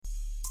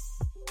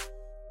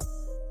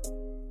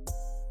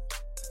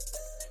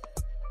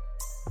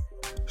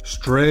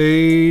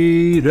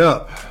Straight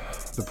up,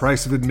 the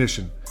price of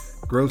admission.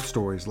 Growth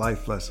stories,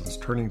 life lessons,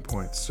 turning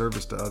points,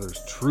 service to others,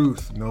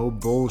 truth, no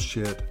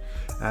bullshit,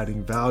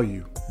 adding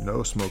value,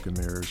 no smoke and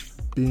mirrors,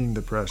 being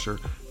the pressure,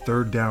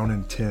 third down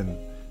and 10,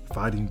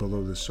 fighting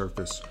below the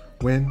surface,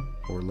 win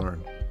or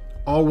learn.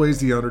 Always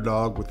the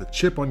underdog with a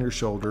chip on your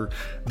shoulder.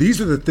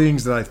 These are the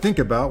things that I think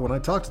about when I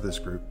talk to this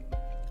group.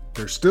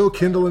 They're still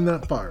kindling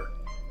that fire,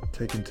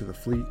 taken to the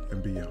fleet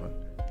and beyond,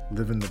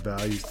 living the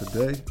values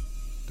today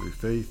through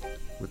faith,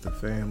 with the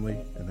family,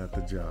 and at the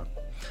job.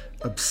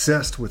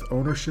 Obsessed with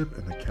ownership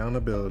and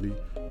accountability,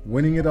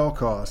 winning at all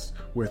costs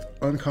with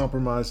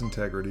uncompromised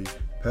integrity,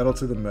 pedal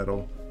to the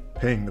metal,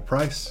 paying the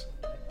price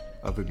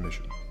of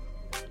admission.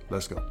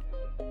 Let's go.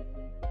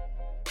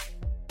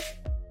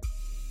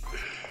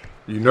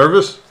 You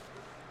nervous?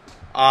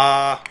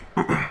 I'm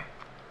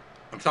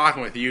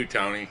talking with you,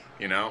 Tony,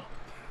 you know.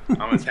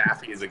 I'm as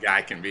happy as a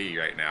guy can be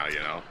right now, you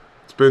know.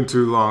 It's been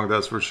too long,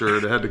 that's for sure.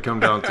 It had to come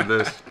down to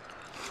this.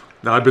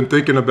 Now, I've been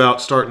thinking about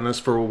starting this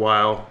for a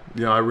while.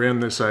 You know, I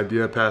ran this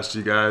idea past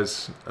you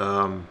guys,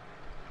 the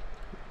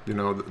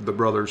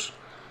brothers,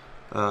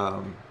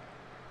 and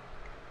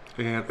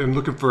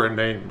looking for a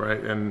name,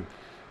 right? And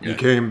you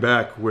came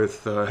back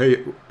with,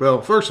 hey,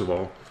 well, first of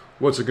all,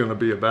 what's it going to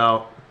be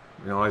about?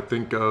 You know, I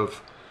think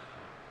of,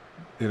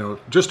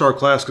 just our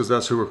class because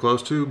that's who we're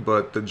close to,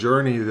 but the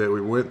journey that we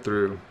went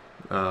through,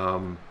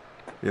 where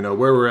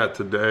we're at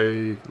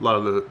today, a lot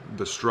of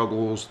the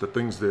struggles, the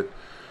things that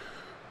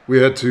we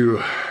had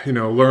to,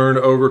 learn,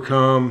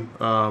 overcome.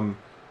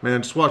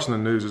 Man, just watching the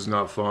news is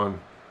not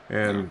fun.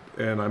 And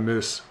I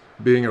miss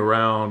being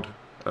around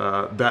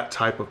that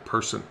type of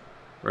person,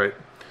 right?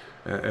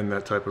 And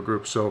that type of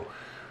group. So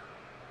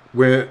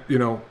when,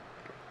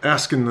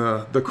 asking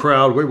the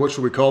crowd, wait, what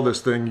should we call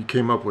this thing? You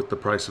came up with the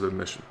price of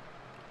admission.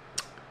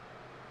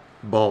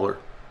 Baller.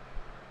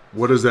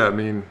 What does that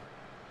mean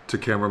to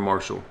Cameron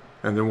Marshall?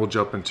 And then we'll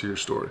jump into your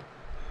story.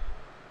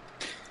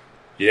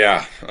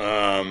 Yeah.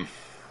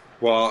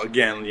 Well,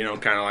 again,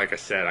 kind of like I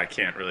said, I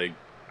can't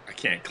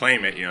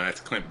claim it. That's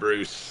Clint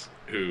Bruce,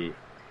 who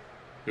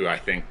I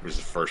think was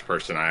the first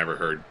person I ever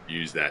heard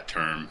use that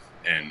term.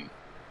 And,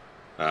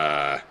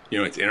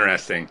 it's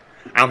interesting.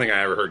 I don't think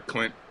I ever heard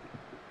Clint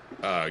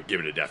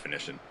give it a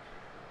definition.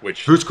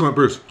 Who's Clint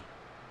Bruce?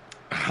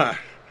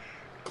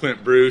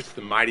 Clint Bruce,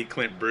 the mighty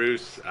Clint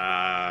Bruce,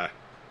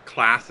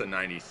 class of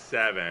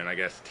 97, I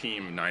guess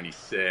team of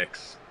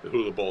 96, the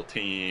Hula Bowl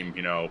team,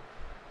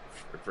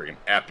 freaking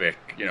epic,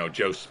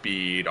 Joe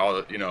Speed,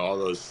 all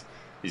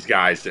these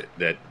guys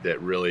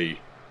that really,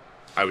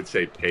 I would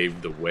say,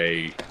 paved the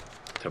way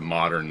to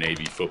modern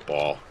Navy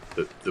football,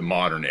 the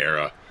modern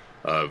era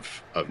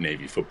of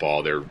Navy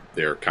football.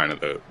 They're kind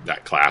of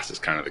that class is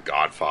kind of the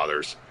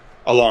godfathers,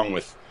 along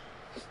with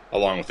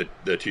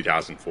the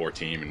 2004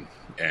 team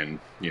and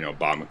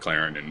Bob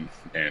McLaren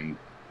and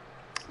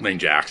Lane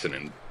Jackson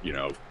and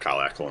Kyle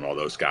Eckel and all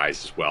those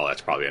guys as well.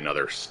 That's probably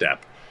another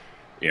step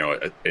in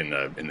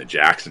the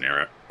Jackson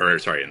era, or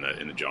sorry, in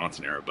the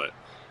Johnson era. But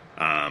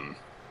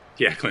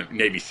Clint,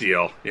 Navy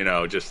SEAL, he's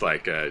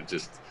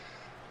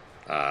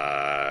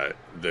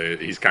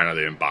kind of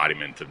the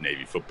embodiment of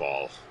Navy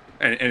football,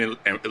 and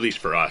at least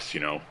for us,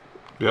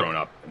 growing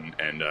up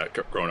and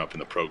growing up in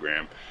the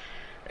program,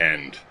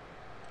 and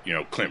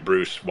Clint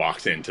Bruce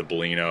walks into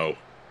Bellino.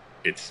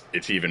 It's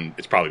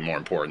probably more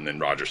important than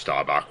Roger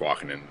Staubach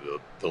walking into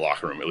the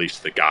locker room. At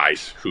least the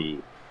guys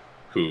who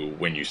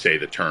when you say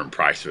the term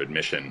price of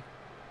admission,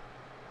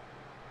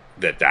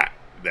 that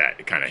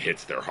kind of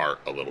hits their heart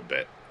a little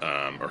bit,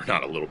 or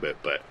not a little bit,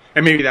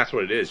 and maybe that's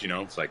what it is.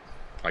 It's like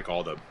a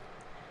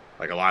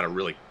lot of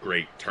really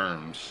great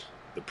terms.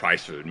 The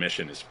price of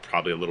admission is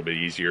probably a little bit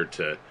easier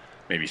to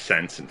maybe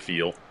sense and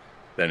feel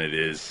than it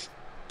is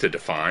to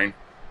define.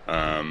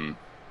 And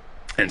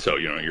so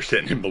you're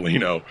sitting in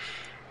Bellino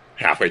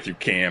halfway through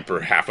camp or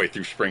halfway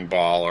through spring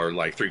ball or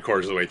like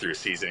 3/4 of the way through a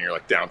season, you're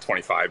like down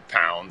 25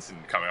 pounds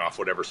and coming off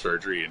whatever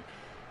surgery, and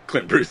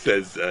Clint Bruce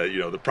says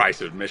the price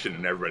of admission,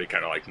 and everybody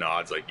kind of like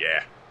nods like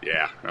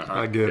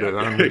I get it.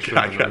 I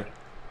understand.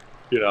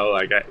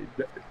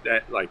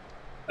 Like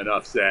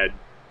enough said.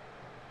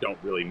 Don't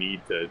really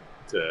need to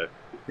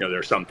there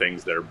are some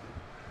things that are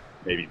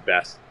maybe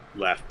best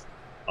left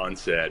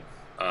unsaid,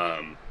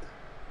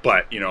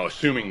 but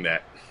assuming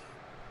that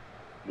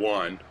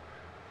one,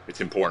 it's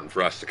important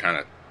for us to kind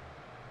of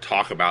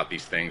talk about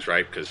these things,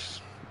 right? Because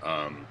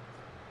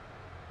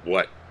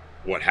what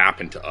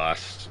happened to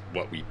us,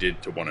 what we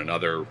did to one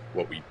another,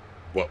 what we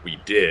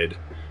did,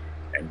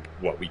 and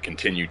what we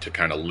continue to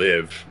kind of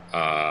live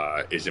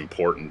is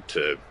important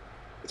to.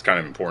 It's kind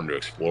of important to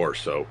explore.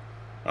 So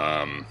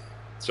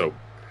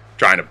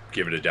trying to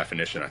give it a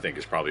definition, I think,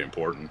 is probably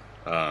important.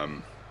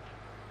 And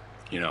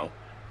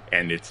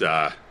it's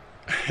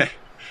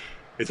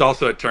it's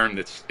also a term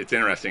it's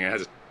interesting.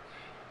 It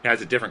has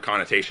a different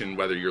connotation,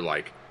 whether you're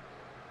like,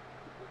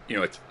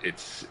 it's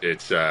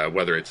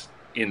whether it's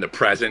in the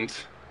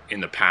present,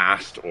 in the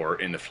past, or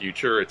in the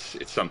future.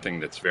 It's something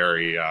that's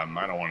very, I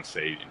don't want to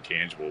say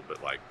intangible,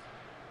 but like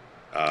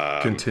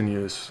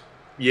continuous.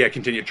 Yeah,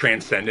 continue.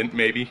 Transcendent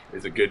maybe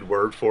is a good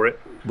word for it.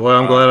 Boy,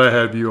 I'm glad I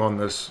had you on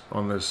this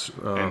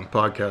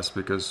podcast,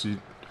 because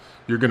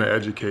you're going to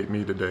educate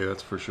me today.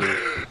 That's for sure.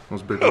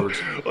 Those big words.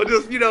 Well,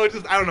 just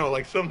I don't know,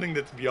 like something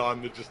that's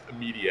beyond the just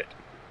immediate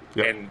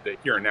and the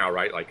here and now,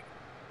 right? Like,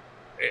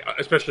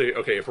 especially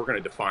okay, if we're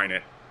going to define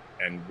it,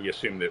 and we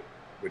assume that,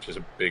 which is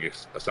a big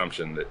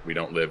assumption, that we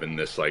don't live in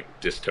this like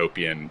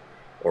dystopian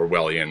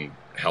Orwellian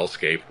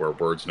hellscape where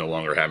words no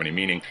longer have any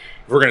meaning.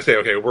 If we're going to say,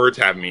 okay, words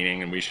have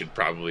meaning, and we should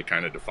probably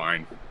kind of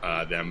define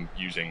them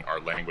using our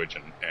language,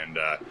 and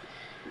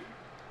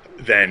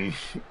then,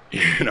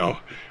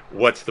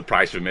 what's the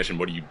price of admission?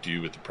 What do you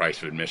do with the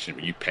price of admission?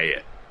 You pay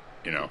it.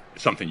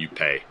 It's something you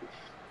pay.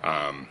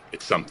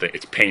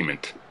 It's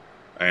payment,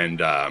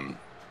 and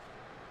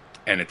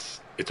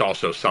it's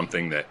also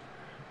something that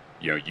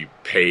you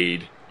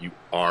paid, you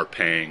are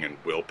paying, and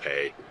will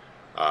pay,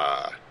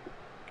 and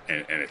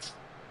it's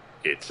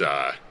it's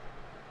not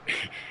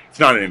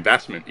an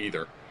investment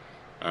either.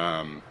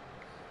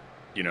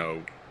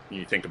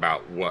 You think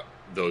about what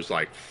those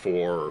like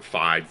 4 or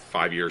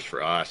 5 years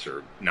for us,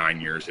 or 9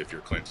 years if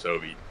you're Clint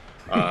Sovey,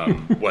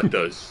 what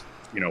those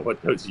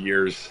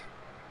years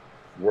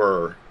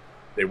were.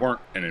 They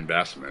weren't an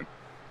investment.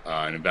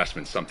 An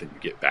investment's something you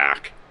get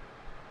back.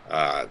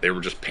 They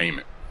were just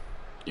payment.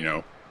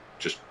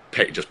 Just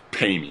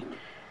pay me,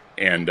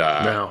 and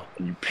now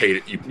you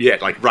paid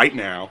it. Like right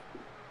now,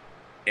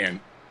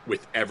 and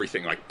with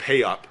everything, like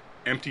pay up,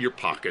 empty your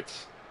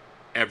pockets,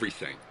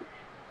 everything,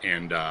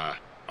 and I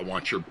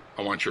want your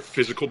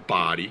physical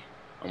body.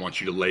 I want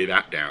you to lay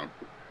that down.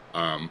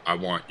 I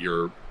want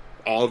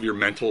all of your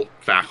mental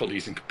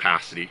faculties and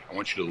capacity. I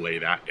want you to lay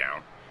that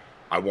down.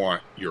 I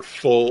want your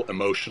full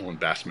emotional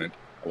investment.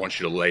 I want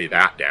you to lay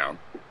that down.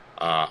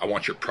 I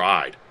want your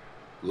pride.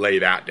 Lay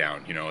that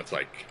down. It's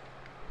like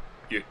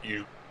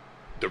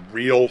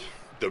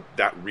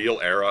that real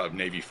era of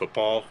Navy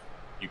football.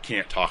 You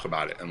can't talk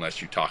about it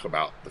unless you talk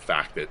about the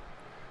fact that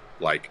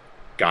like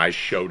guys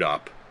showed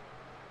up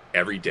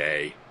every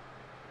day,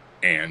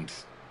 and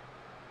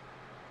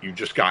you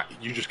just got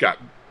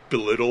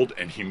belittled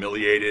and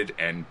humiliated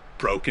and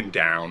broken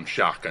down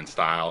shotgun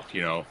style.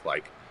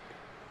 Like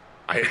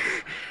I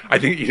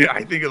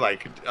think of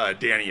like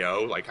Danny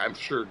O. Like I'm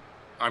sure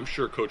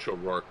Coach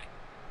O'Rourke.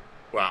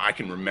 Well, I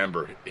can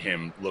remember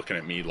him looking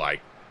at me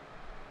like,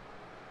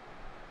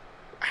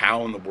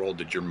 how in the world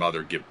did your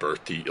mother give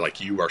birth to you? Like,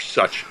 you are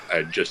such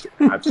a just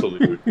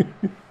absolute,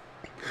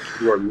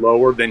 you are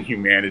lower than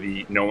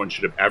humanity. No one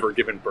should have ever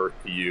given birth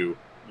to you.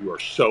 You are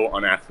so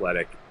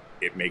unathletic.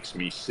 It makes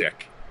me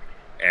sick.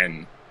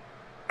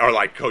 Or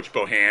like Coach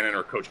Bohannon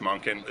or Coach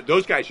Monken.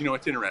 Those guys,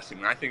 it's interesting.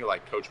 When I think of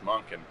like Coach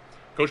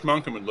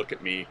Monken would look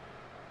at me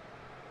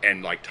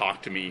and like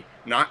talk to me,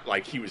 not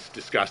like he was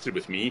disgusted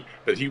with me,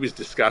 but he was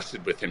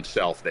disgusted with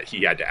himself that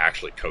he had to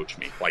actually coach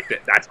me. Like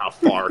that's how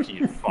far he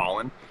had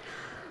fallen.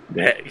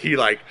 That he's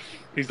like,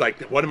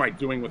 what am I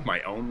doing with my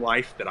own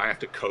life that I have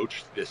to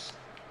coach this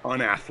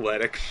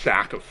unathletic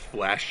sack of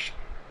flesh?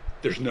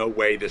 There's no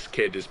way this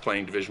kid is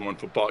playing Division I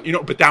football.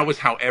 But that was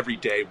how every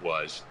day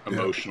was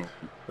emotionally.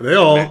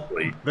 Yeah.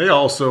 They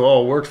also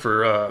all worked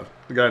for a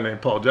guy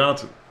named Paul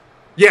Johnson.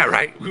 Yeah,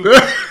 right.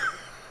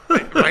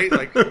 Right?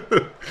 Like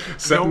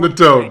setting the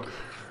tone.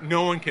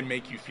 No one can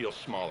make you feel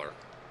smaller.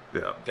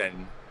 Yeah.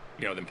 Than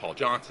Paul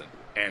Johnson.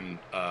 And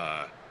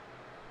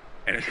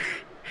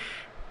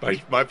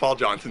my Paul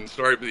Johnson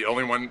story, the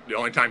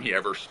only time he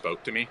ever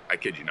spoke to me, I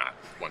kid you not,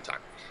 one time.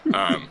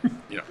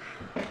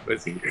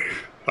 Let's see,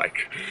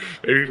 like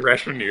maybe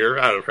freshman year,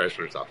 I don't know,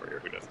 freshman or sophomore year,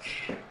 who knows?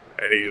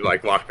 And he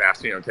like walked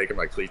past me, taking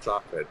my cleats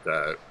off at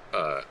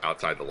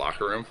outside the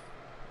locker room.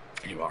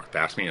 He walked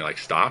past me and like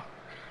stopped,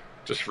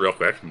 just real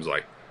quick, and was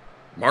like,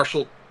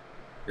 "Marshall,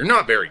 you're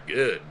not very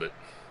good, but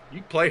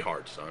you play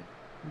hard, son.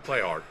 You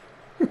play hard."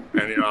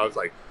 And I was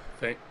like,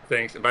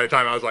 thanks. And by the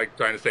time I was like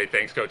trying to say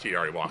thanks, Coach, he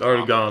already walked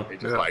off. Gone.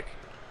 He's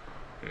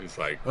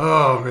like,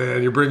 oh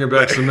man, you're bringing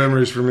back some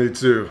memories for me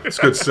too. It's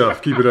good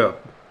stuff. Keep it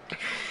up.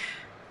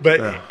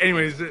 But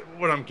anyways,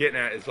 what I'm getting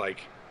at is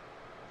like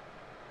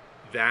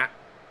that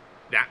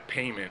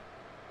payment.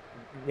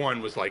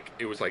 One was like,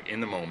 it was like in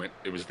the moment.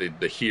 It was the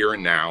here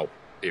and now.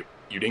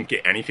 You didn't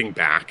get anything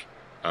back.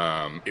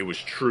 It was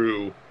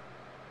true,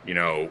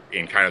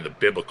 in kind of the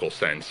biblical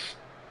sense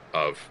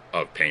of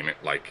payment.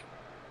 Like,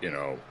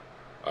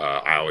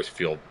 I always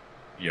feel,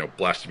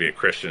 blessed to be a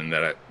Christian,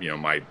 that,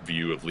 my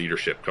view of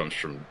leadership comes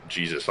from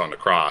Jesus on the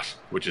cross,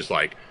 which is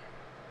like,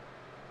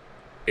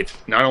 it's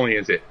not only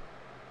is it,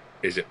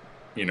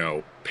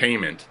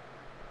 payment,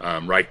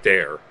 right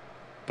there,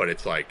 but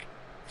it's like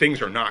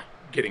things are not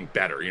getting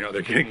better,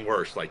 they're getting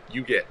worse. Like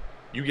you get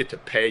to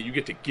pay, you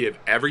get to give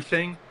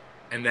everything,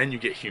 and then you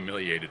get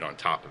humiliated on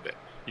top of it.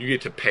 You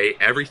get to pay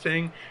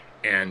everything,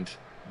 and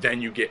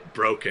then you get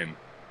broken,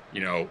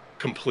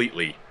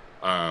 completely.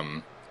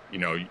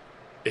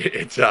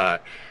 It's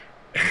what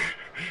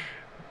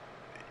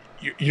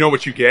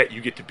you get?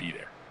 You get to be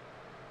there.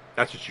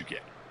 That's what you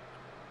get.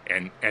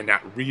 And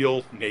that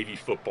real Navy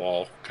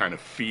football kind of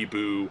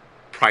FIBU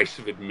price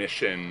of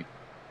admission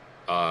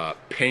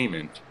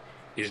payment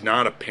is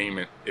not a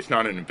payment. It's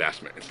not an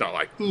investment. It's not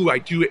like, ooh, I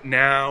do it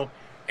now,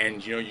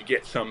 and you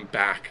get some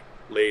back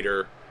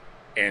later.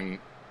 And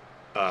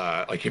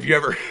like, have you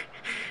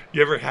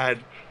ever had,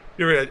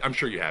 I'm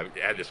sure you have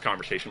had this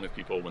conversation with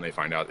people when they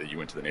find out that you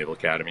went to the Naval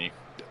Academy,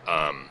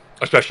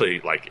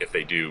 especially like if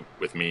they do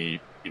with me,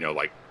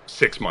 like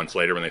 6 months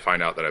later when they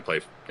find out that I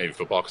play Navy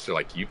football, because they're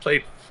like, you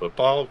played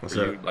football?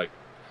 Were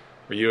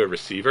you a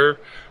receiver?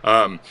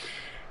 I'm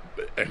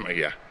like,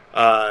 yeah.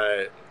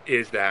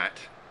 Is that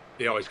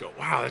they always go,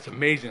 wow, that's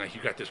amazing. Like,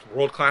 you got this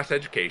world-class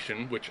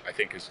education, which I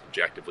think is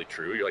objectively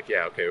true. You're like,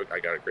 yeah, okay, I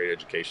got a great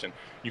education.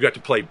 You got to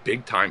play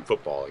big-time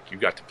football. Like, you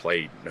got to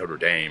play Notre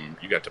Dame.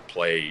 You got to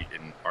play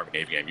in Army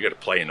Navy game. You got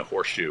to play in the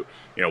horseshoe,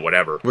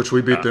 whatever. Which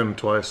we beat them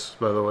twice,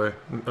 by the way.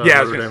 Yeah,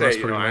 I was going to say, that's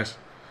pretty nice.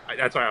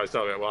 That's why I was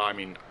telling you, well, I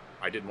mean,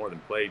 I did more than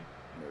play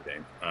Notre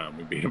Dame.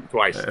 We beat them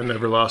twice. And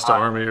never lost to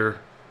Army or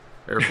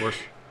Air Force.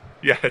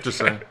 Yeah. Just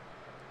saying.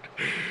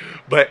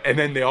 And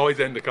then they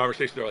always end the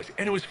conversation, they're like,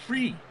 and it was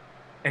free.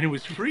 And it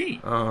was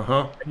free.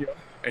 Uh-huh.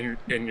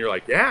 And you're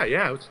like, yeah,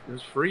 it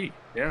was free.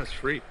 Yeah, it's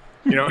free.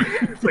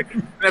 It's like,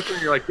 that's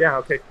when you're like, yeah,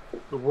 okay.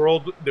 The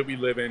world that we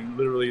live in,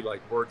 literally, like,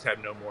 words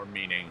have no more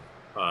meaning.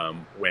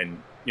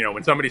 When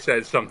somebody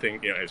says something,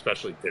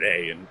 especially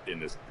today in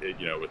this,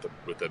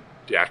 with the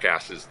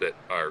jackasses that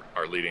are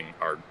leading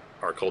our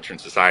culture and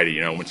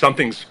society,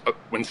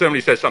 when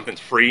somebody says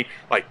something's free,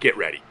 like, get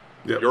ready.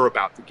 Yep. You're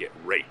about to get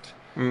raped.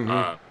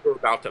 Mm-hmm. You're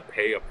about to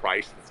pay a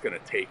price that's going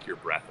to take your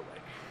breath away.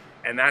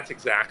 And that's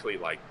exactly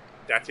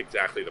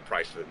the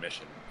price of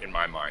admission in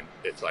my mind.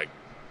 It's like,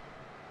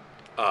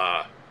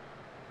 not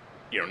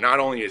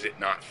only is it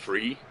not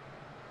free,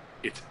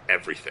 it's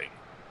everything.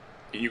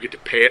 And you get to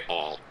pay it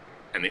all.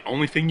 And the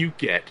only thing you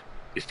get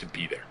is to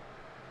be there.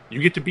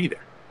 You get to be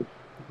there.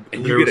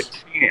 And you get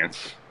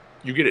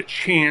a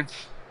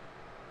chance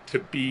to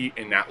be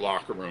in that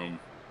locker room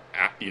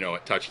at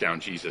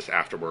Touchdown Jesus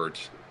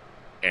afterwards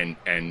and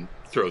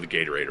throw the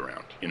Gatorade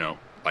around,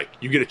 like,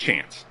 you get a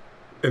chance.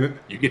 And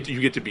you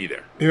get to be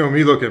there.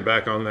 Me looking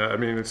back on that, I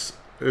mean, it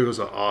was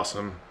an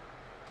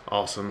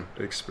awesome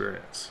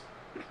experience,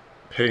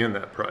 paying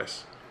that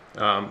price.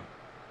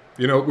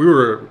 We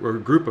were a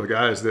group of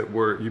guys that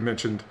were, you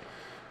mentioned,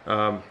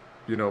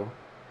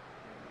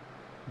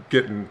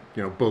 getting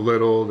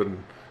belittled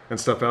and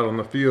stuff out on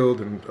the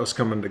field, and us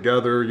coming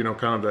together,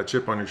 kind of that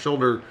chip on your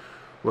shoulder.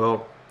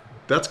 Well,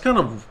 that's kind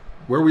of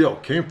where we all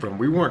came from.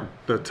 We weren't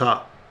the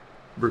top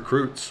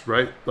recruits,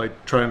 right?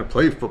 Like, trying to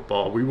play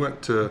football. We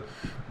went to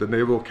the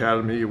Naval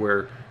Academy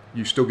where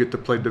you still get to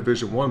play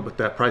Division I, but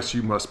that price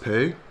you must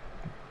pay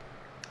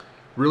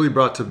really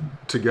brought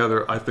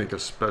together, I think, a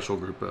special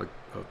group of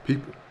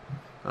people,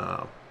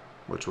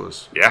 which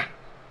was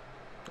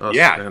us.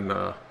 And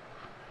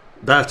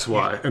that's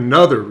why,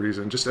 another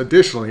reason, just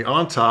additionally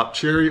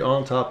cherry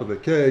on top of the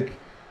cake,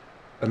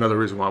 another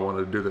reason why I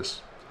wanted to do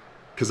this,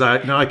 because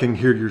now I can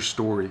hear your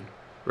story,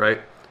 right?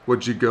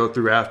 What'd you go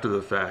through after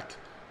the fact?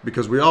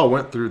 Because we all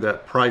went through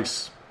that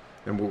price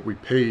and what we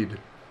paid.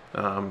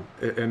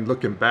 And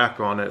looking back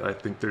on it, I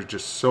think there's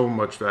just so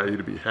much value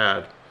to be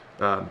had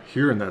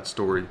hearing that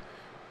story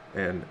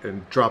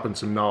and dropping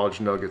some knowledge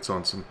nuggets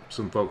on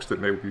some folks that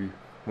maybe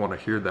want to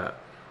hear that.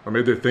 Or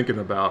maybe they're thinking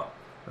about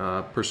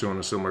pursuing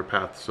a similar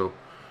path. So,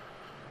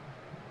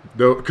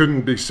 though it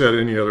couldn't be said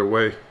any other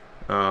way.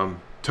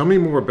 Tell me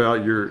more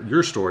about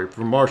your story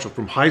from Marshall,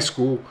 from high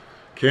school.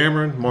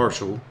 Cameron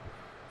Marshall,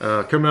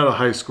 coming out of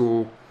high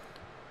school.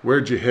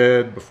 Where'd you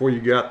head before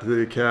you got to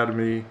the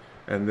academy,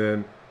 and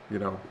then,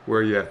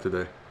 where are you at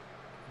today?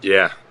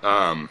 Yeah.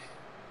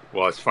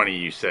 Well, it's funny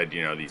you said,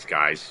 these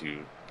guys who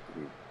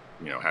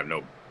have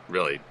no,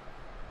 really,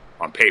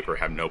 on paper,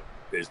 have no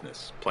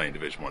business playing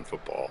Division I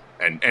football.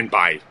 And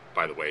by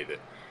the way,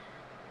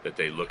 that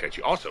they look at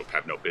you, also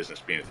have no business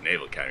being at the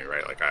Naval Academy,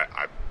 right? Like,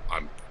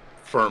 I'm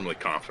firmly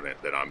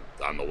confident that I'm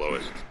the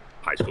lowest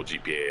high school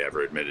GPA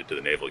ever admitted to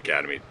the Naval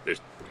Academy.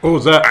 What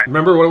was that?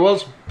 Remember what it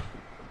was?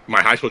 My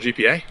high school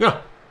GPA?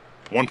 Yeah.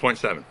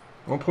 1.7.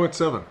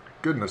 1.7.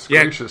 Goodness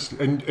gracious.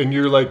 And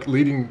you're like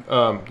leading,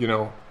 at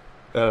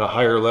a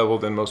higher level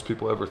than most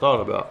people ever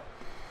thought about.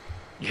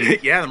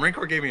 Yeah, the Marine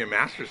Corps gave me a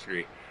master's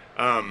degree.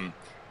 Ryan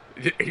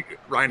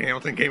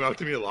Hamilton came up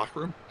to me in the locker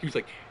room. He was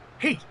like,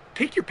 hey,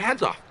 take your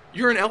pads off.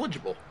 You're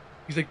ineligible.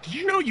 He's like, did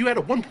you know you had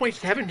a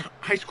 1.7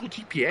 high school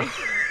GPA?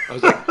 I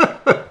was like,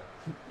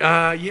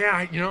 I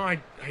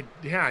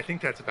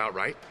think that's about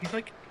right. He's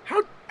like,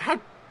 how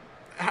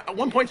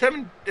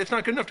 1.7, it's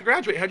not good enough to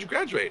graduate. How'd you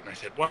graduate? And I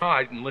said, well,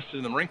 I enlisted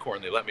in the Marine Corps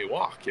and they let me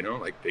walk,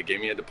 like they gave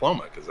me a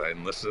diploma because I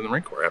enlisted in the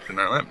Marine Corps after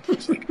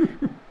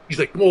 9/11. He's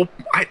like, well,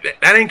 that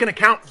ain't going to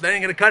count. That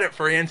ain't going to cut it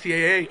for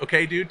NCAA.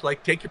 Okay, dude,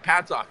 like, take your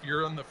pads off.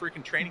 You're on the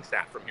freaking training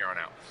staff from here on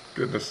out.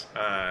 Goodness.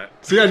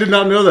 See, I did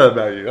not know that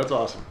about you. That's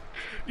awesome.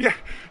 Yeah,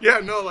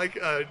 no, like,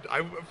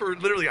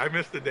 I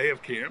missed the day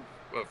of camp,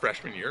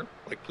 freshman year,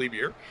 like plebe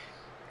year.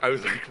 I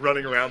was like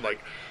running around like.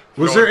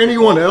 Was there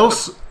anyone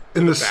else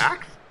in the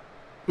back?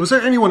 Was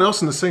there anyone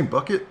else in the same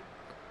bucket?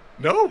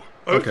 No,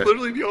 I was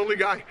literally the only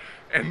guy.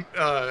 And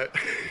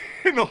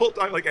and the whole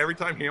time, like every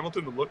time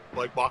Hamilton would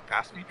walk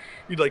past me,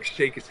 he'd like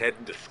shake his head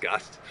in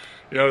disgust.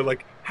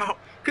 Like how?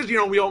 Because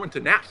we all went to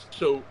NAPS,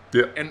 so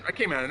yeah. And we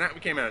came out of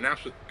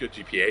NAPS with good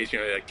GPAs.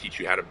 They like teach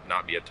you how to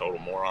not be a total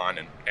moron,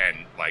 and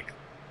like,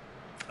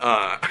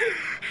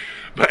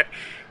 but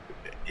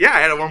yeah,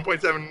 I had a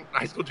 1.7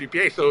 high school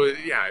GPA. So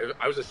yeah,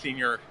 I was a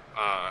senior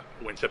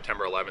when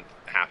September 11th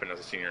happened. As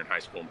a senior in high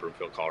school in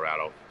Broomfield,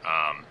 Colorado.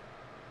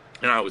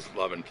 And I was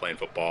loving playing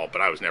football,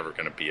 but I was never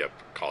going to be a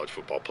college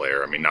football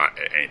player. I mean, not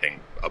anything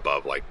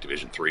above like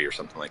Division III or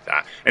something like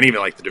that. And even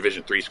like the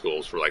Division III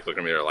schools were like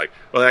looking at me, they're like,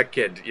 well, that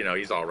kid,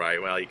 he's all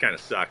right. Well, he kind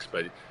of sucks,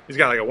 but he's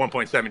got like a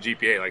 1.7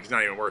 GPA. Like he's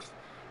not even worth,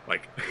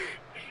 like,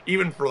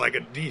 even for like a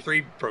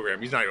D3 program,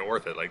 he's not even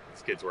worth it. Like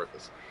this kid's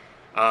worthless.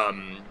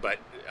 But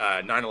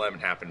 9/11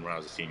 happened when I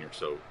was a senior,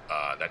 so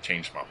that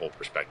changed my whole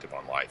perspective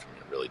on life. I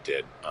mean, it really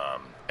did.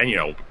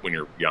 And when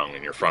you're young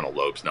and your frontal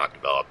lobe's not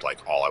developed, like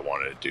all I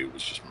wanted to do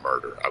was just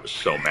murder. I was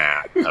so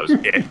mad. That was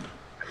it.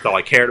 That's all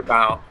I cared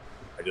about.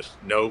 I just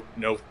no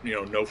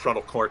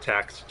frontal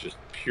cortex, just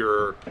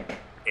pure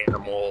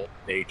animal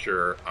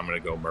nature. I'm gonna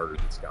go murder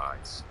these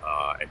guys,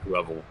 and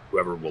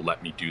whoever will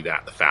let me do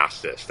that the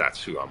fastest,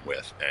 that's who I'm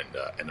with.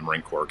 And the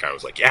Marine Corps kind of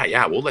was like,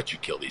 yeah, we'll let you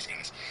kill these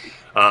guys.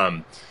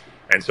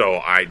 And so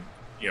I,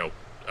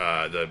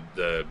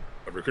 the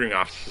recruiting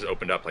offices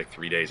opened up like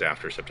 3 days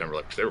after September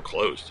 11th because they were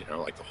closed.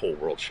 Like the whole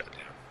world shut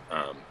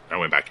down. I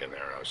went back in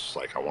there and I was just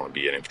like, I want to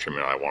be an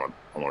infantryman. I want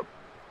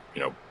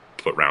to,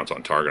 put rounds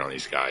on target on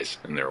these guys.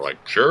 And they were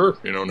like, sure,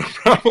 no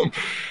problem.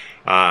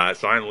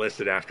 So I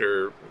enlisted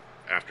after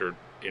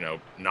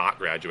not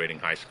graduating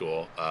high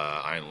school.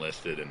 I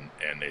enlisted and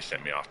they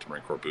sent me off to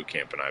Marine Corps boot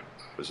camp, and I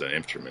was an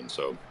infantryman.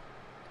 So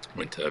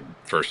went to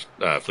first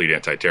Fleet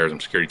Anti-Terrorism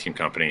Security Team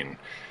Company,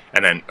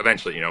 and then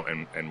eventually,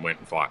 and went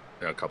and fought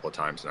a couple of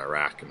times in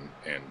Iraq, and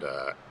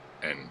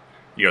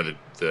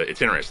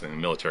it's interesting. The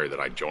military that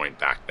I joined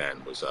back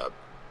then was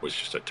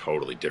just a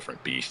totally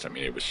different beast. I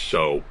mean, it was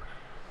so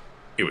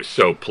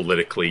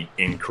politically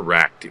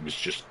incorrect. It was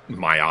just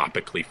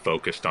myopically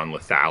focused on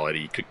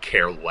lethality. Could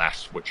care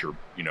less what you're,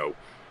 the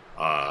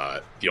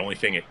only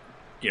thing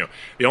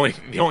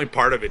the only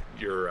part of it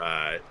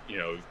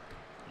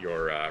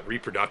your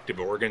reproductive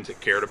organs it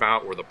cared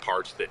about were the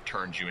parts that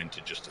turned you into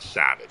just a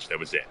savage. That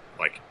was it.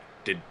 Like,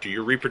 do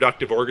your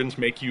reproductive organs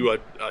make you a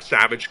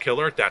savage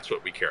killer? That's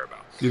what we care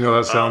about.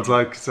 That sounds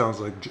like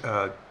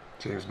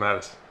James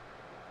Mattis.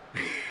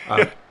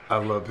 I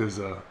love his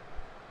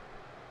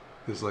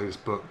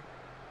latest book.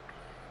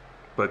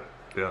 But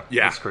yeah,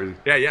 it's crazy.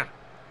 Yeah.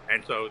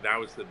 And so that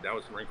was the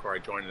Marine Corps I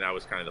joined, and that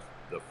was kind of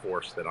the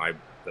force that I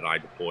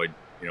deployed.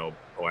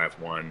 OIF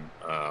 1,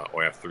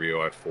 OIF 3,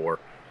 OIF 4.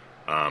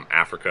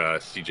 Africa,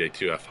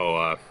 CJ2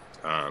 FOA,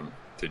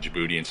 to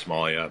Djibouti and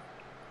Somalia,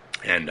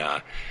 and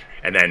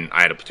then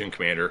I had a platoon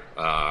commander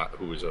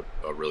who was a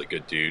really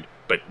good dude,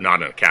 but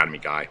not an academy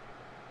guy.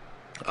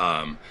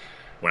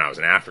 When I was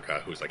in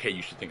Africa, who was like, "Hey,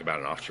 you should think about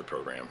an officer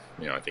program.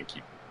 I think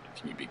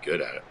you'd be good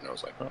at it." And I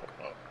was like, "Oh,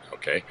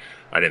 okay."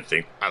 I didn't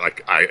think I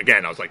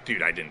was like,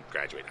 "Dude, I didn't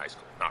graduate high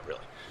school, not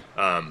really."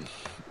 And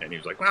he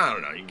was like, "Well, I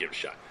don't know, you can give it a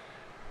shot."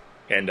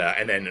 And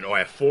then in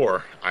OIF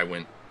 4, I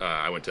went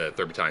to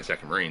 3rd Battalion,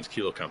 2nd Marines,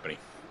 Kilo Company,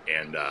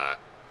 and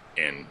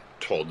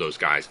told those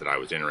guys that I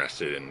was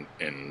interested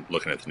in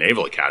looking at the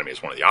Naval Academy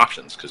as one of the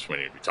options, because when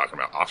you're talking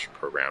about officer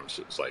programs,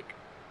 it's like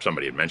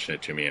somebody had mentioned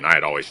it to me, and I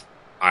always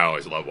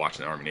loved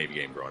watching the Army-Navy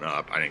game growing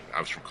up. I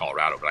was from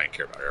Colorado, but I didn't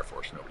care about Air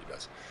Force. Nobody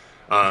does.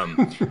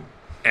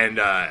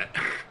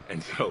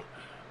 And so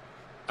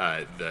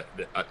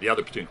the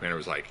other platoon commander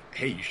was like,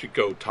 "Hey, you should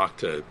go talk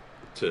to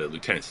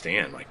Lieutenant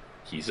Stan. Like,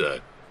 he's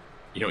a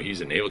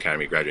Naval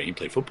Academy graduate. He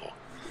played football."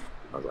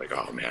 I was like,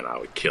 "Oh man, I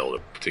would kill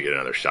to get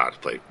another shot to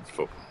play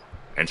football."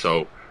 And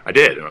so I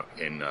did.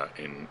 In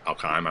Al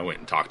Qaim, I went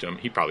and talked to him.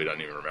 He probably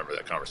doesn't even remember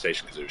that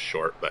conversation because it was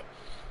short, but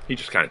he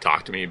just kind of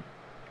talked to me,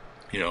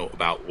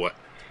 about what.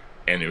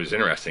 And it was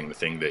interesting. The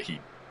thing that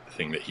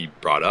he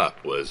brought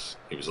up was,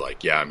 he was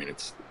like, "Yeah, I mean,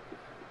 it's,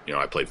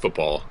 I played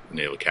football in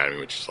the Naval Academy,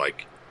 which is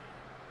like,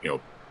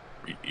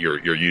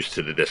 you're used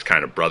to this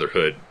kind of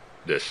brotherhood,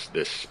 this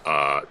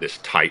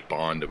tight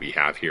bond that we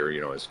have here,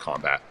 as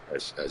combat,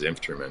 as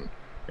infantrymen."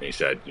 And he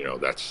said,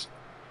 that's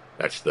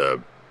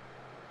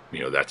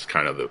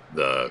kind of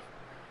the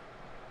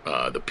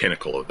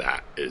pinnacle of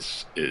that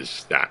is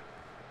that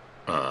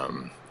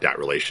that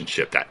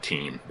relationship, that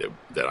team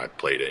that I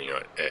played in,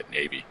 at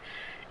Navy,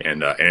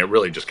 and it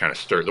really just kind of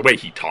stirred the way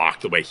he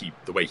talked, the way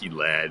he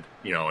led,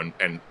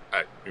 and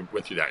I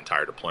went through that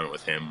entire deployment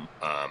with him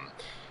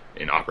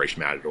in Operation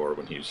Matador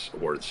when he was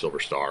awarded the Silver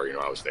Star.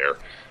 I was there,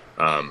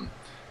 and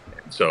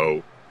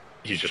so.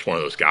 He's just one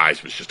of those guys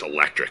who was just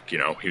electric, He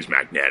was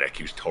magnetic.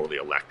 He was totally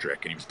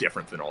electric, and he was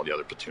different than all the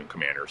other platoon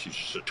commanders. He's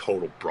just a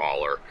total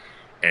brawler,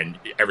 and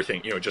everything,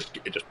 it just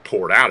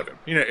poured out of him.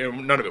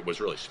 None of it was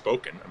really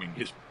spoken. I mean,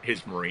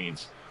 his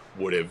Marines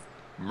would have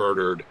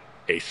murdered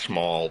a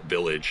small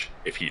village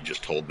if he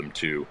just told them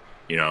to.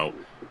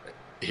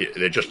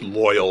 They're just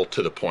loyal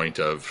to the point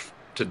of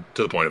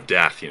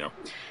death.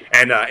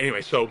 And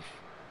anyway, so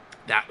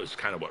that was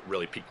kind of what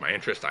really piqued my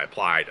interest. I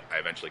applied. I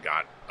eventually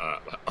got,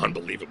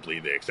 unbelievably,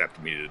 they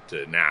accepted me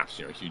to NAPS.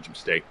 Huge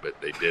mistake, but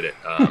they did it.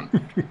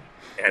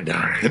 And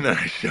then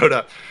I showed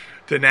up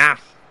to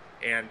NAPS,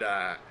 and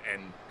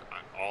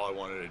all I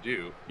wanted to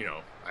do,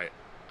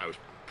 I was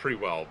pretty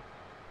well,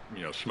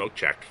 smoke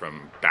checked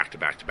from back to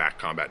back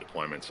combat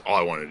deployments. All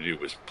I wanted to do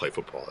was play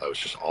football. That was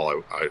just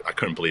all I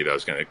couldn't believe I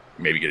was going to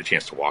maybe get a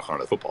chance to walk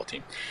onto the football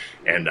team,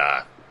 and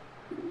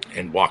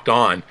walked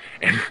on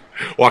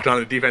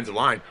the defensive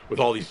line with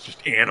all these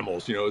just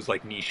animals. It was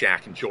like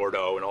Nishak and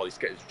Jordo and all these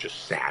guys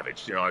just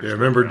savage. I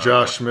remember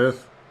Josh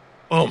Smith?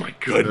 Oh my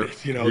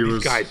goodness!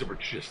 These guys were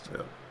just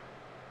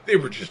they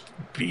were just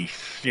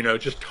beasts.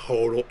 Just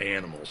total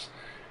animals.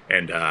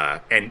 And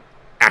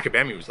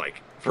Akabemi was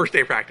like, first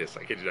day of practice,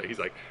 I kid you not, he's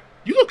like,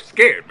 "You look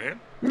scared, man."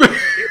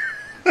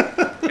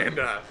 And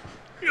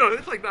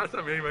it's like not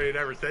something anybody had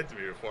ever said to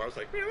me before. I was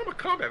like, "Man, I'm a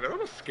combat vet. I'm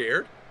not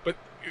scared." But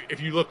if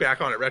you look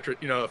back on it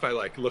if I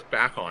like look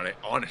back on it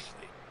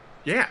honestly,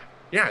 yeah,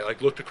 I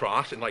like looked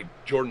across and like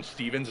Jordan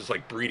Stevens is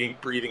like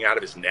breathing out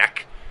of his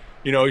neck.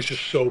 He's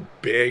just so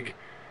big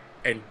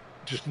and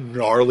just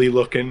gnarly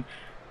looking,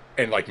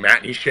 and like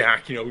Matt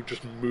Nishak,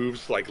 just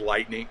moves like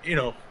lightning,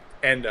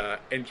 and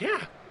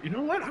yeah, you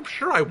know what? I'm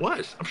sure I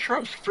was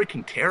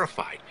freaking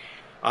terrified.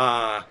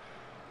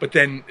 But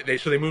then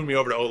they moved me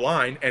over to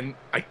O-line, and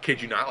I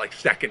kid you not, like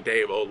second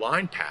day of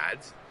O-line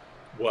pads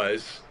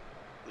was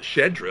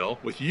shed drill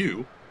with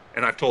you,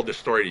 and I've told this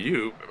story to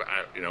you.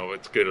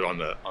 It's good on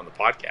the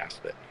podcast,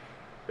 but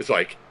it's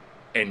like,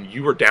 and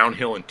you were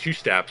downhill in 2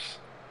 steps,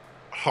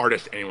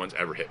 hardest anyone's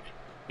ever hit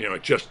me.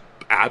 It just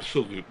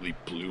absolutely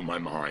blew my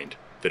mind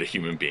that a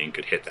human being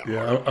could hit that hard.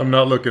 Yeah, I'm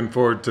not looking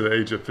forward to the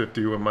age of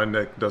 50 when my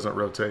neck doesn't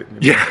rotate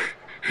anymore.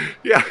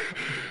 Yeah.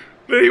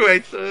 But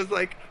anyway, so it's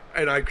like,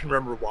 and I can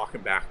remember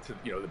walking back to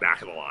the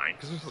back of the line,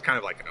 because this was kind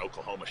of like an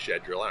Oklahoma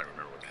shed drill. I don't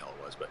remember what the hell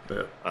it was, but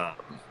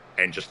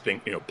and just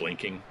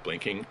blinking,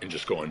 and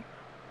just going,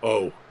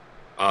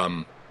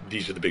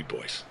 these are the big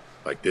boys.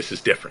 Like, this is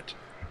different.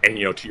 And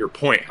to your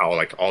point, how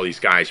like all these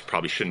guys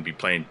probably shouldn't be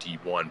playing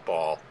D1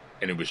 ball,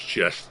 and it was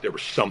just, there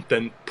was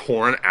something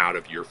pouring out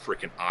of your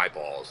freaking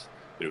eyeballs.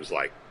 It was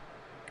like,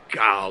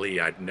 golly,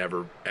 I'd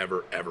never,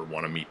 ever, ever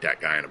want to meet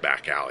that guy in a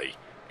back alley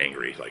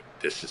angry. Like,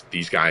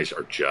 these guys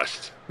are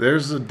just...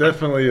 There's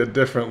definitely a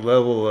different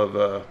level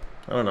of,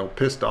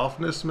 pissed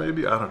offness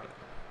maybe? I don't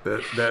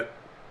know. That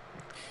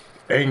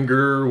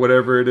anger,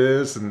 whatever it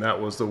is, and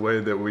that was the way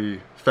that we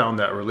found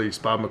that release.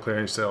 Bob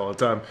McLaren used to say all the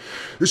time,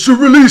 "It's your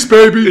release,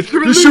 baby! It's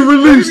your release!" It's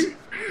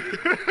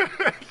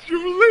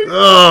your release!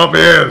 Oh,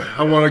 man,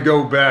 I want to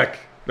go back.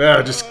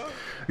 Just...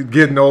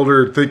 getting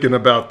older, thinking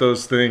about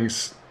those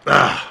things.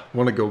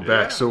 Want to go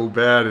back so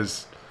bad.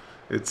 It's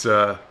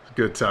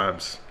good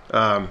times.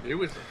 It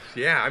was,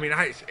 yeah. I mean,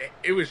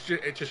 it was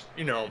just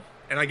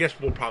and I guess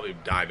we'll probably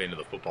dive into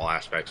the football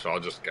aspect. So I'll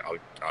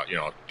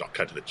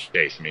cut to the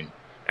chase. I mean,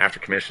 after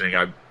commissioning,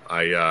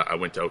 I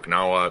went to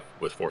Okinawa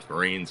with 4th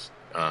Marines.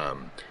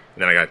 And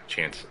then I got a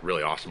chance,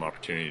 really awesome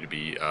opportunity to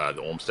be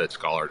the Olmsted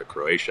Scholar to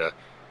Croatia.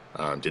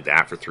 Did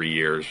that for 3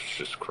 years. It's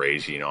just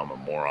crazy. I'm a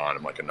moron.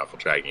 I'm like a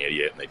knuckle-dragging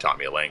idiot. And they taught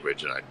me a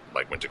language, and I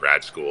went to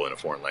grad school in a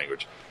foreign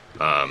language.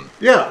 Tell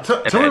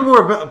me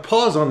more about,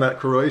 pause on that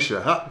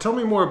Croatia. Tell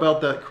me more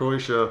about that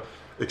Croatia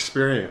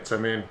experience. I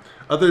mean,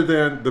 other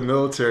than the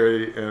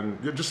military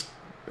and just,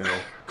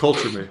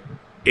 culture me.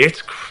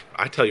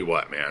 I tell you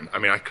what, man. I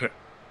mean,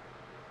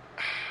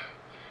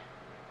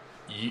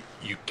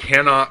 you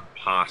cannot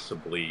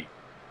possibly,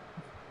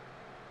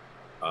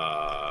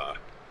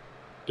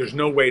 there's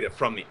no way to,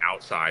 from the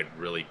outside,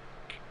 really.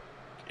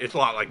 It's a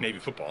lot like Navy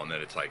football in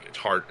that it's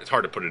hard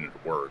to put it into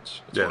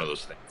words. It's one of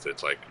those things.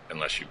 It's like,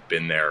 unless you've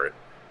been there,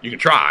 you can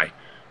try,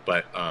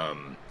 but I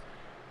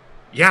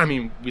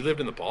mean, we lived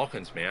in the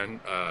Balkans, man.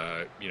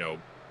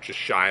 Just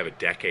shy of a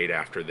decade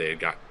after they had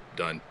got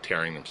done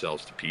tearing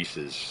themselves to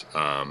pieces,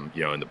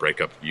 in the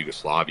breakup of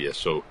Yugoslavia.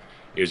 So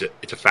it's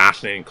a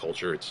fascinating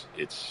culture.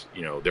 It's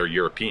they're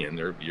European,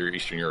 they're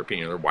Eastern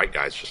European, they're white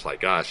guys just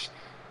like us,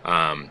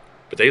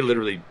 but they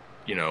literally,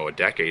 a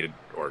decade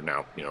or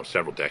now,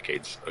 several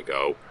decades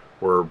ago,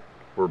 were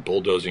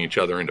bulldozing each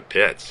other into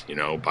pits,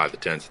 by the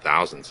tens of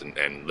thousands,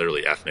 and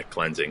literally ethnic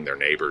cleansing their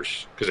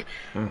neighbors. Because,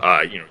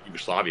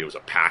 Yugoslavia was a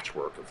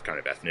patchwork of kind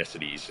of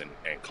ethnicities and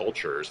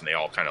cultures, and they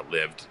all kind of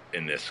lived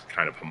in this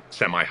kind of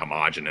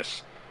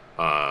semi-homogenous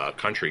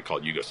country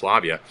called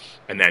Yugoslavia.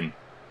 And then,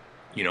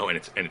 and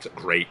it's a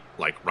great,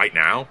 like right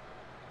now,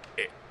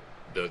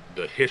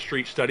 the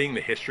history, studying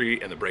the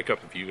history and the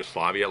breakup of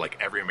Yugoslavia, like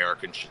every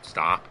American should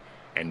stop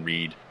and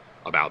read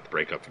about the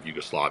breakup of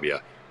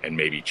Yugoslavia and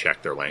maybe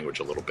check their language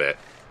a little bit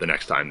the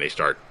next time they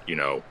start,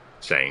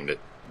 saying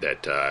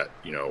that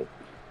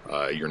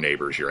your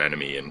neighbor's your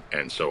enemy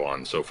and so on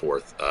and so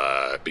forth.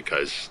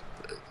 Because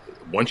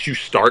once you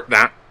start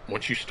that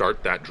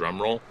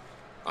drum roll,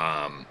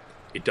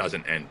 it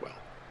doesn't end well.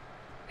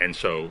 And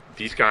so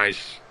these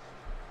guys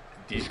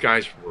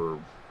were,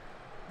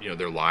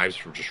 their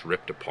lives were just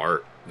ripped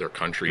apart their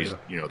countries,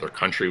 their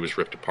country was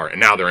ripped apart,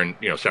 and now they're in,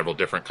 several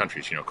different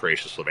countries,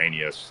 Croatia,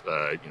 Slovenia,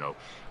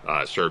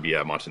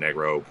 Serbia,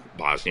 Montenegro,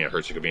 Bosnia,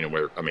 Herzegovina,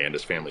 where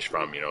Amanda's family's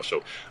from,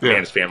 so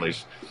Amanda's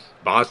family's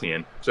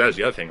Bosnian. So that was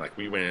the other thing. Like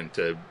we would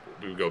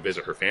go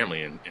visit her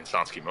family in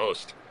Sanski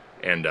Most,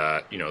 and,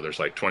 there's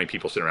like 20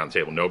 people sitting around the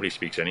table. Nobody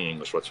speaks any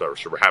English whatsoever.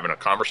 So we're having a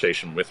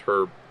conversation with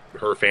her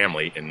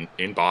family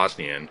in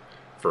Bosnian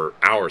for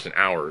hours and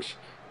hours,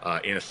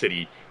 in a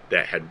city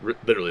that had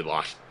literally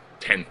lost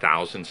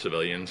 10,000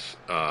 civilians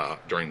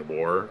during the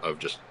war of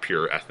just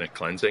pure ethnic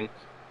cleansing,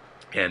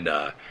 and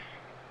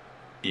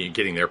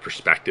getting their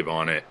perspective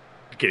on it,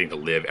 getting to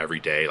live every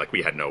day. Like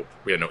we had no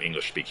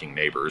English speaking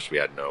neighbors. We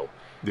had no.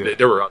 Yeah.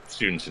 There were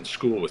students in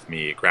school with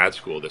me at grad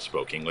school that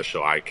spoke English,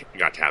 so I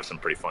got to have some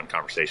pretty fun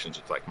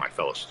conversations with like my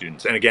fellow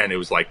students. And again,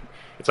 it's like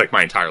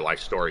my entire life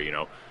story.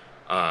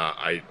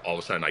 I all of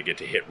a sudden I get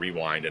to hit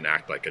rewind and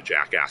act like a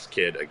jackass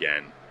kid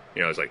again.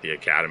 It's like the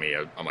academy.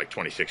 I'm like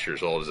 26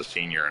 years old as a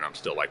senior, and I'm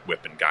still like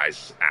whipping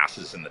guys'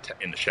 asses in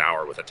the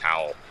shower with a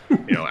towel.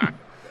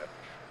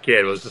 Kid,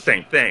 it was the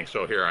same thing.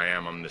 So here I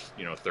am. I'm this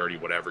 30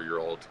 whatever year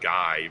old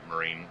guy,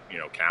 Marine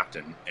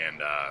captain,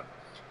 and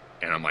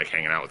I'm like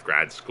hanging out with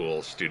grad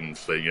school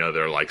students that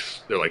they're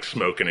like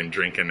smoking and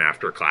drinking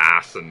after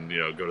class, and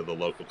go to the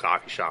local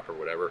coffee shop or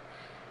whatever.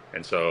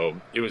 And so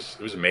it was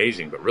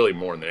amazing, but really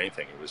more than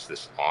anything, it was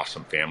this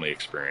awesome family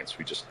experience.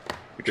 We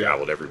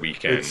traveled every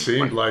weekend. It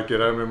seemed like it.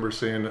 I remember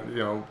seeing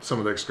some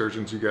of the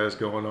excursions you guys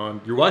going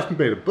on. Your wife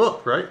made a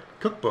book, right?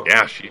 Cookbook.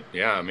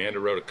 Yeah, Amanda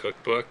wrote a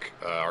cookbook.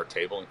 Our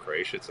Table in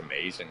Croatia. It's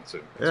amazing.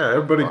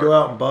 Everybody go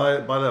out and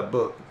buy that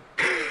book.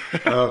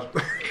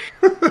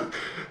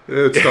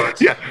 It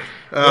starts.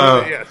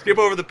 Skip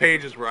over the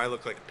pages where I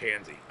look like a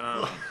pansy.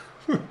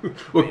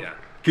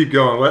 Keep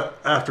going. What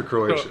after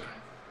Croatia?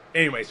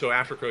 So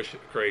after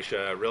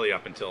Croatia, really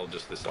up until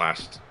just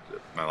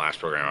my last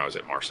program, I was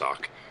at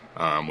MARSOC,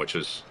 which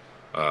was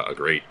a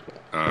great,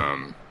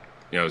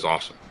 it was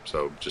awesome.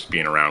 So just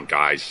being around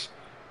guys,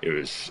 it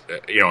was,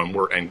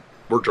 and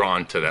we're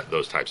drawn to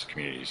those types of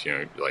communities,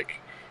 like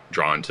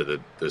drawn to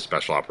the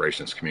special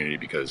operations community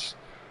because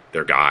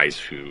they're guys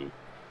who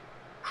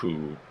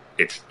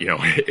it's,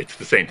 it's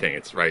the same thing.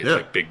 It's right. It's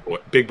like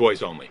big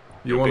boys only.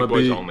 You want to be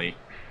boys only.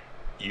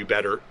 You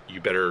better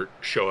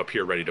show up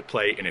here ready to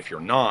play. And if you're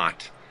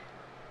not,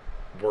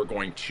 we're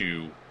going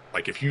to,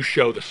 like, if you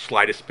show the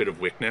slightest bit of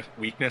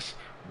weakness,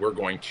 we're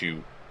going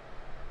to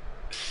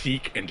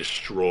seek and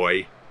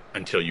destroy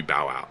until you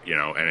bow out,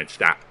 and it's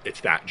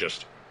that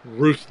just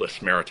ruthless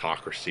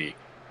meritocracy,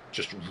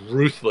 just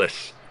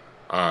ruthless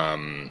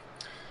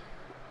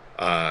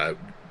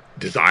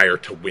desire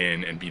to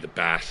win and be the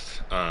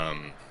best.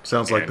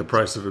 Sounds like the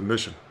price of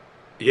admission.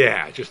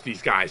 Yeah, just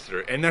these guys that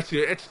are, and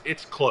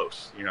it's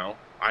close,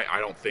 I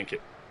don't think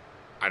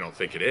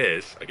it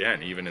is.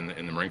 Again, even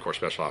in the Marine Corps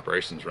Special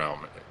Operations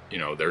realm,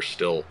 there's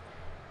still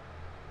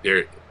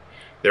there's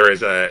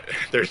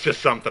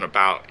just something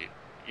about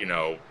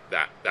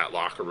that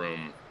locker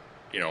room,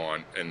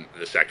 in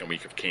the second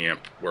week of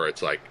camp where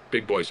it's like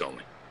big boys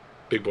only,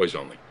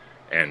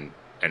 and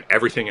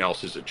everything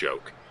else is a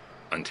joke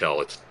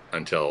until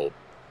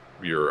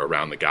you're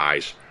around the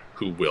guys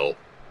who will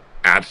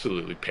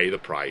absolutely pay the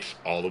price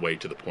all the way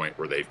to the point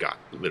where they've got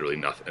literally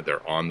nothing.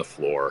 They're on the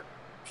floor,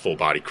 full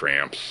body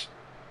cramps,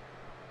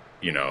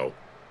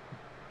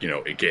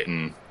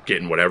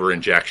 getting whatever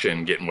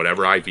injection, getting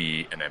whatever IV,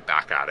 and then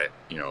back at it.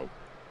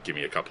 Give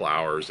me a couple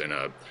hours and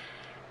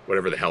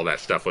whatever the hell that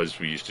stuff was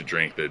we used to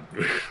drink,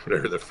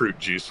 whatever the fruit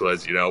juice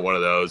was, one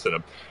of those,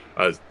 and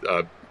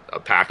a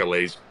pack of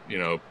Lay's,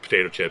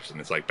 potato chips,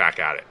 and it's like back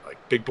at it, like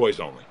big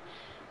boys only.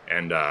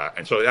 And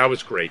so that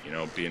was great,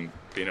 being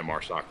at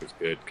MARSOC was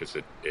good because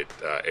it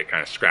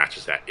kind of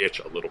scratches that itch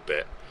a little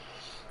bit.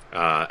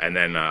 And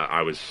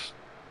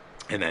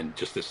then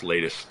just this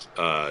latest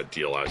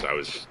deal, I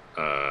was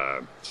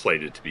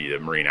slated to be the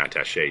Marine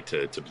attaché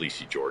to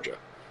Tbilisi, Georgia,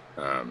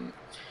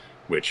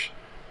 which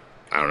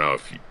I don't know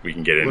if we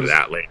can get into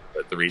that later.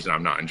 But the reason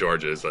I'm not in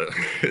Georgia is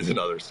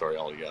another story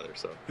altogether.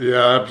 So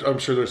yeah, I'm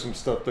sure there's some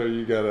stuff there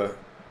you gotta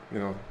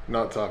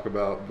not talk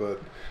about.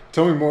 But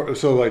tell me more.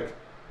 So like,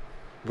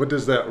 what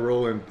does that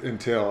role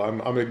entail?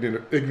 I'm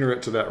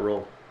ignorant to that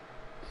role.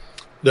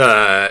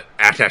 The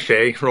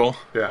attaché role.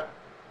 Yeah.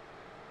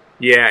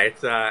 Yeah,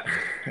 it's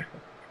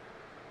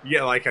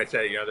yeah, like I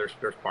said,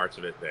 there's parts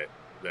of it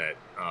that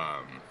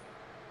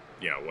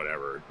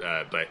whatever.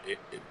 But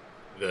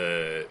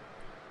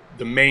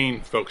the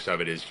main focus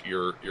of it is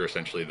you're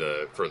essentially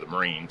for the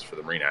Marine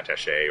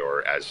attaché,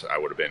 or as I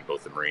would have been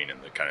both the Marine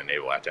and the kind of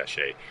naval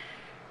attaché,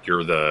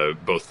 you're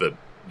both the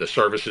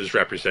services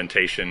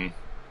representation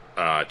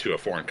to a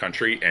foreign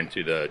country and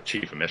to the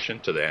chief of mission,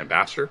 to the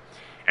ambassador,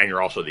 and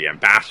you're also the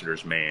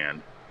ambassador's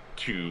man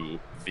to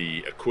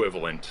the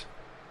equivalent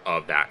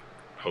of that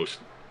host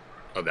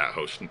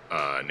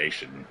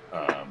nation.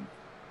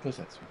 What's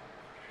that?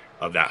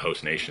 Of that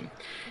host nation.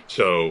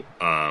 So,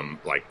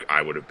 like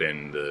I would have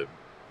been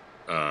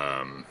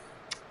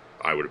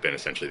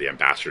essentially the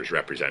ambassador's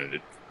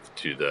representative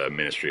to the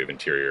Ministry of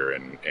Interior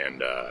and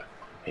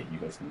Hey, you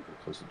guys need to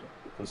close the door.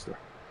 Close the door.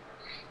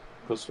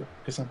 Close the door.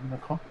 Because I'm in the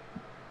car.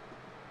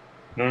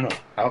 No.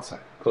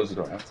 Outside. Close the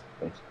door. Outside.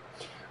 Thanks.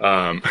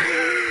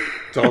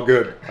 It's all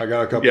good. I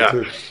got a couple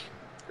too.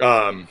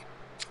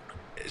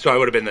 So I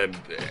would have been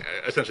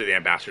essentially the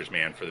ambassador's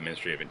man for the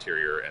Ministry of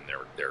Interior and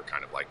their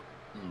kind of like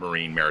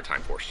Marine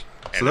Maritime Force.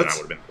 And so then I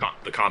would have been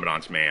the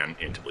commandant's man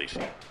in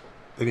Tbilisi.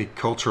 Any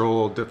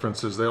cultural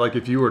differences there? Like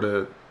if you were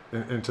to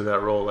into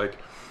that role, like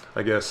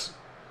I guess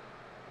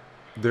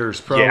there's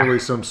probably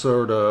some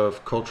sort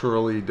of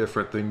culturally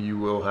different thing you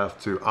will have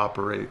to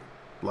operate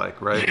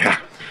like, right?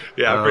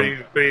 Yeah,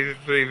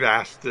 pretty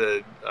vast.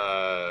 So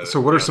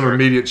what are some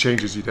immediate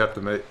changes you'd have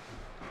to make?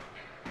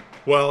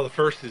 Well, the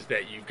first is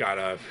that you've got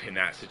to, in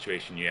that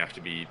situation, you have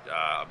to be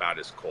about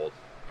as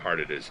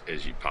cold-hearted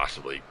as you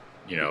possibly,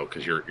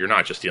 because you're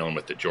not just dealing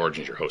with the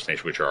Georgians, your host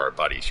nation, which are our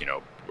buddies.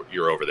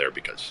 You're over there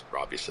because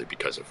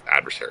of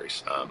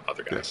adversaries,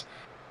 other guys,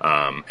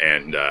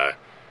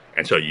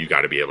 and so you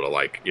got to be able to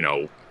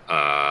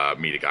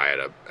meet a guy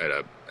at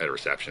a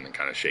reception and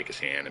kind of shake his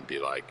hand and be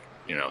like,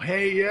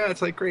 hey, yeah,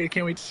 it's like great, I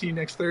can't wait to see you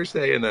next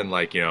Thursday, and then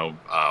walk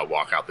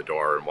out the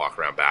door and walk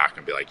around back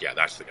and be like, yeah,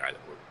 that's the guy that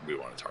we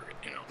want to target,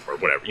 or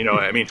whatever,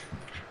 I mean,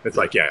 it's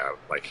like, yeah,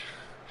 like,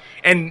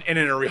 and in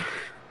a real,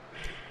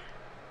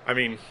 I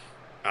mean,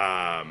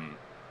 and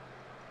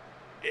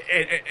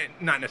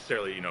not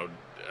necessarily,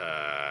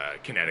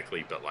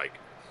 kinetically, but like,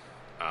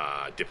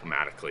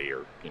 diplomatically,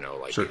 or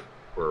sure.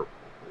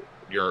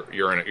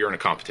 You're in a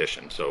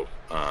competition, so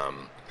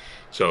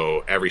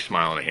every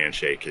smile and a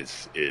handshake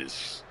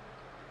is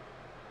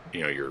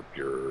you're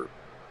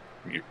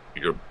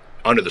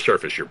under the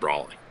surface, you're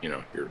brawling,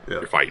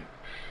 you're fighting.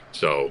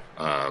 So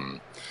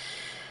I'm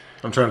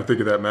trying to think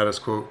of that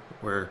Mattis quote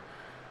where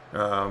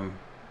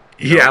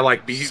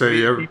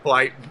be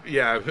polite.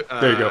 Yeah,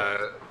 there you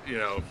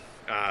go.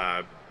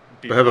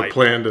 But have a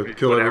plan to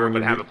kill everyone.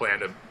 But have a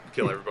plan to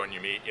kill everyone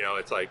you meet.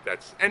 It's like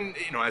that's, and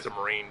as a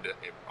Marine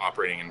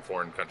operating in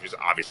foreign countries,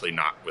 obviously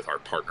not with our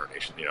partner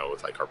nation.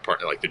 With like our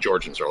partner, like the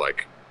Georgians are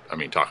like, I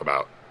mean, talk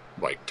about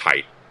like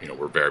tight.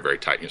 We're very, very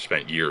tight.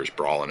 Spent years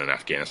brawling in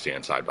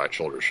Afghanistan side by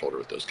shoulder to shoulder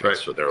with those guys. Right.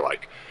 So they're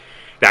like,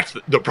 that's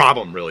the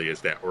problem. Really,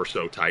 is that we're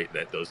so tight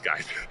that those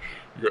guys,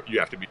 you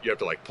have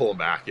to like pull them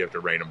back. You have to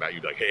rein them back.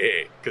 You'd be like,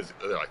 hey, because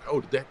they're like,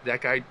 oh, did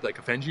that guy like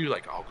offend you?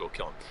 Like, I'll go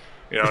kill him.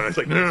 And it's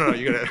like, no,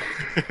 you gotta,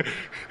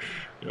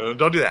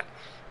 don't do that.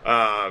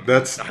 I'm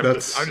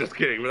just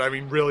kidding, but I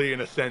mean, really,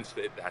 in a sense,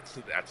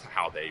 that's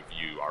how they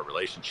view our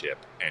relationship,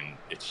 and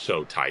it's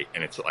so tight,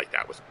 and it's like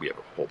that. We have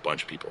a whole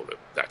bunch of people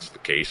that's the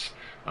case,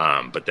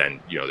 but then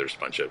there's a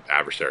bunch of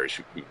adversaries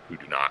who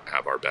do not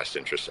have our best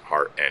interests at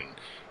heart, and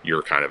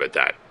you're kind of at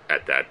that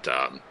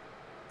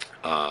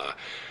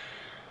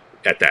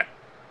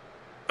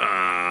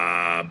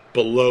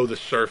below the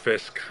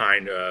surface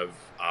kind of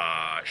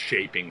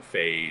shaping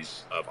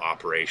phase of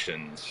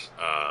operations,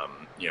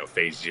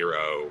 phase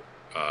 0.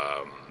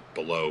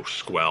 Below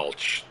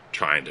squelch,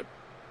 trying to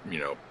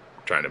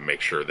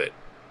make sure that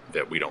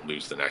we don't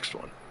lose the next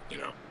one,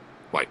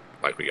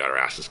 like we got our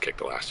asses kicked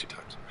the last 2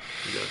 times.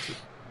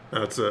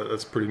 Gotcha.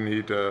 That's pretty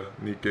neat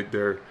gig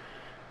there.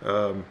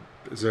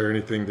 Is there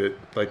anything that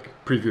like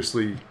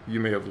previously you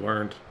may have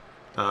learned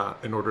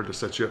in order to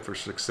set you up for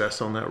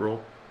success on that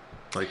role,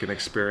 like an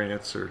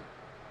experience or?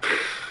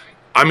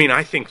 I mean,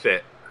 I think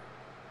that.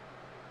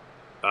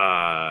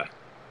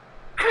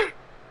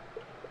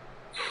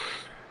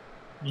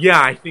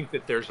 Yeah, I think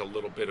that there's a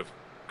little bit of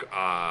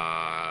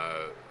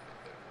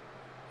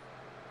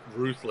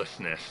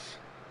ruthlessness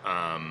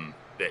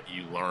that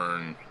you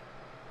learn.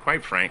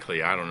 Quite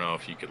frankly, I don't know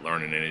if you could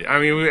learn in any. I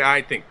mean,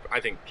 I think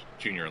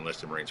junior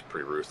enlisted Marines are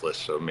pretty ruthless,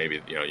 so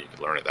maybe you could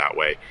learn it that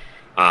way.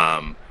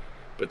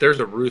 But there's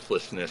a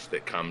ruthlessness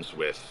that comes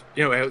with,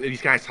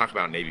 these guys talk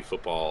about Navy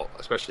football,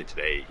 especially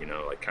today,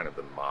 like kind of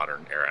the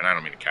modern era. And I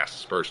don't mean to cast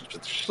aspersions,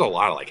 but there's just a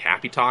lot of like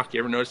happy talk. You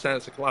ever notice that?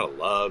 It's like a lot of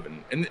love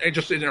and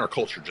just in our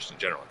culture, just in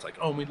general. It's like,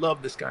 oh, we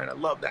love this guy and I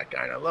love that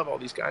guy and I love all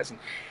these guys. And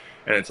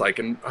it's like,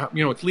 and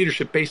it's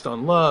leadership based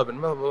on love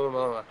and blah, blah,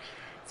 blah, blah.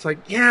 It's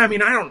like, yeah, I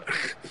mean,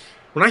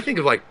 when I think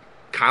of like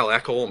Kyle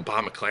Eckel and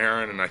Bob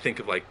McLaren, and I think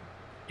of like,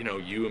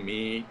 you and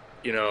me,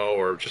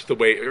 or just the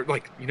way, or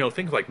like,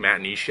 things like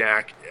Matt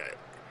Neshak,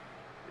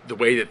 the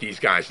way that these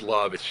guys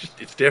love,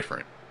 it's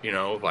different,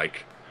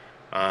 like,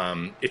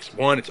 it's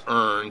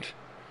earned,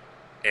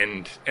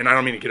 and I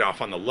don't mean to get off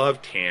on the love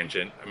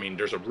tangent. I mean,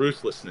 there's a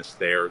ruthlessness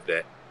there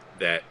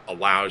that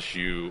allows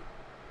you,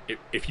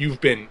 if you have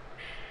been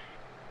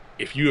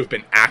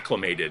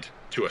acclimated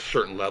to a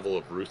certain level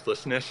of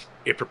ruthlessness,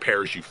 it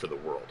prepares you for the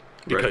world,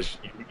 because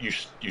right.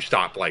 you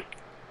stop like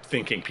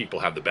thinking people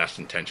have the best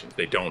intentions.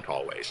 They don't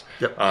always.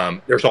 Yep.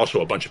 There's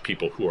also a bunch of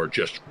people who are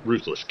just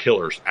ruthless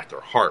killers at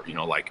their heart,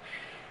 like,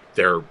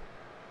 they're,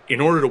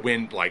 in order to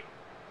win, like,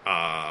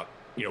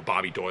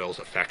 Bobby Doyle's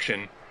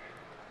affection,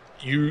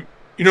 you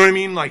know what I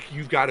mean? Like,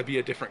 you've got to be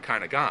a different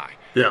kind of guy.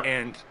 Yeah.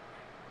 And,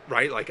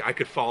 right, like, I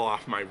could fall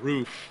off my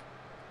roof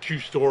 2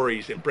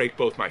 stories and break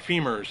both my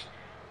femurs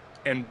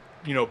and,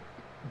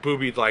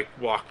 Booby'd like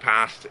walk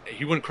past.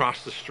 He wouldn't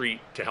cross the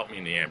street to help me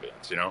in the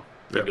ambulance.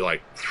 He'd be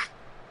like,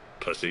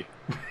 pussy.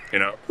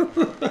 It's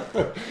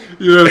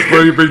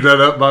funny you bring that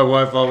up. My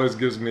wife always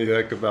gives me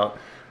heck about,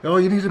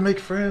 you need to make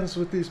friends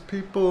with these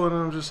people, and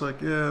I'm just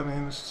like, yeah. I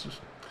mean, it's just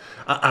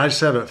I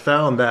just haven't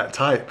found that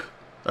type.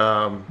 In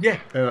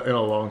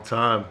a long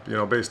time.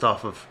 Based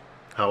off of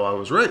how I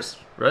was raised,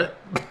 right?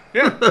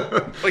 Yeah,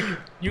 like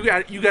you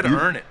got to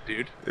earn it,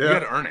 dude. Yeah. You got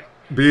to earn it.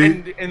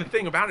 And the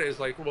thing about it is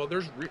like, well,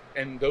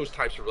 and those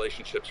types of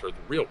relationships are the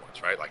real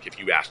ones, right? Like if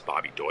you asked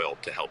Bobby Doyle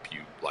to help you,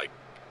 like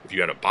if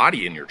you had a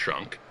body in your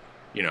trunk,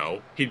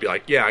 he'd be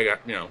like, yeah, I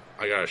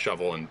got a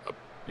shovel and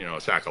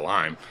a sack of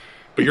lime,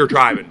 but you're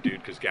driving, dude,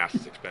 because gas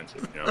is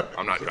expensive.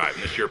 I'm not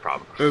driving. It's your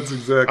problem. That's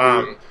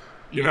exactly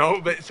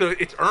it. But so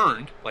it's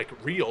earned, like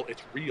it's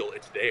real,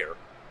 it's there.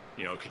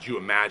 Could you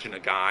imagine a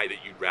guy that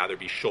you'd rather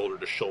be shoulder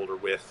to shoulder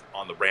with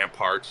on the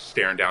ramparts,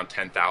 staring down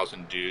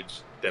 10,000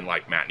 dudes than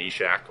like Matt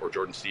Neshek or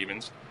Jordan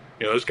Stevens?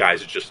 Those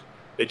guys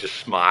they just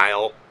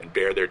smile and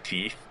bare their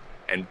teeth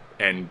and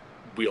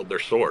wield their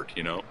sword.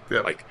 Yep.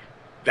 Like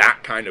that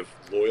kind of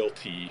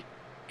loyalty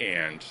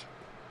and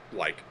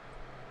like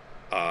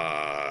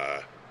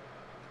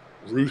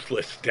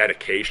ruthless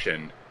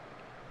dedication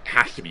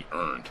has to be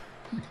earned.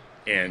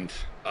 And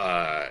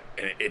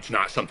it's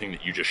not something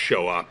that you just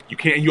show up.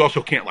 You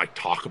also can't like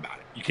talk about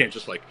it. You can't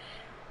just like,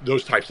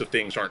 those types of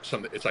things aren't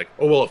something. It's like,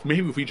 oh well,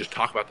 if we just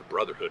talk about the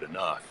brotherhood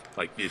enough,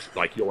 like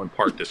you'll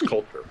impart this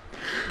culture.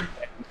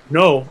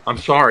 No, I'm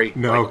sorry.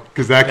 No,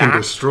 because that can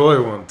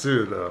destroy one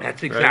too, though.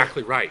 That's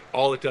exactly right.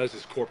 All it does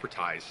is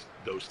corporatize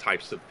those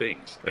types of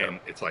things, and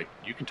it's like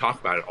you can talk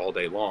about it all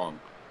day long.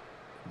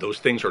 Those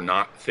things are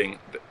not things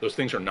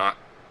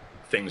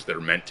that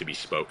are meant to be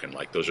spoken.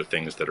 Like those are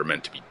things that are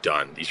meant to be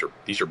done.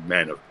 These are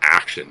men of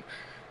action.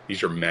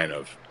 These are men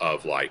of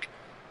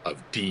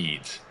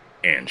deeds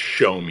and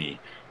show me,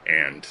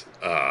 and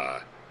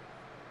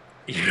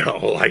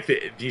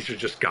these are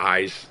just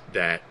guys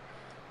that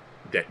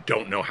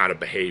don't know how to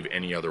behave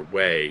any other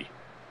way,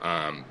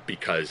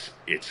 because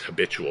it's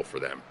habitual for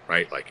them,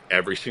 right? Like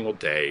every single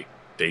day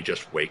they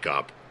just wake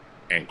up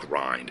and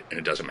grind, and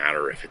it doesn't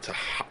matter if it's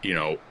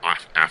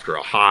after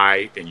a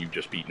high and you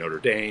just beat Notre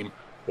Dame,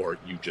 or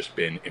you've just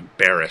been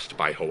embarrassed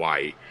by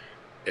Hawaii.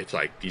 It's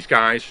like these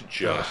guys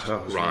just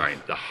grind.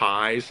 Right. The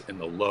highs and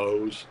the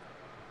lows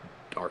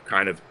are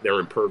they're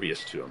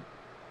impervious to them.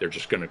 They're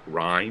just going to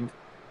grind,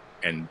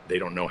 and they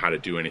don't know how to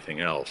do anything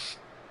else.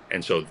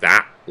 And so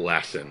that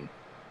lesson,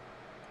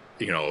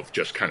 of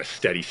just kind of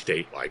steady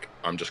state, like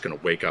I'm just going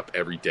to wake up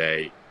every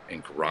day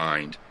and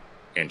grind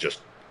and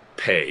just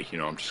pay.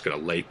 I'm just going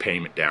to lay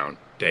payment down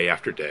day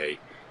after day.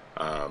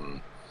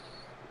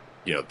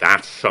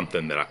 That's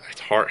something that it's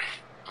hard.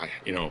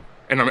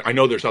 And I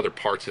know there's other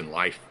parts in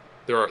life.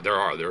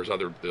 There's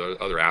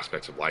other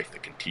aspects of life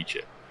that can teach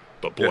it.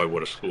 But boy,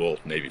 what a school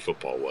Navy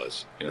football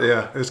was.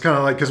 Yeah, it's kind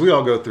of like, because we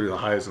all go through the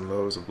highs and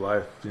lows of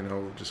life.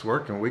 Just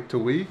working week to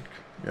week.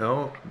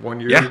 1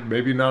 year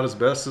maybe not as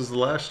best as the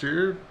last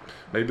year.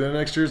 Maybe the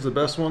next year is the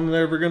best one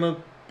they're ever gonna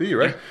be,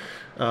 right?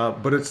 Yeah.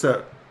 But it's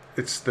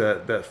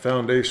that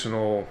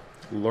foundational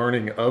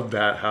learning of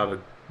that, how to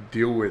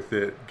deal with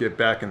it, get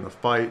back in the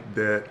fight,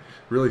 that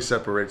really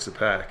separates the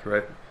pack,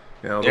 right?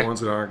 The ones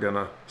that aren't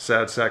gonna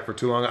sad sack for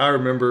too long. I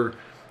remember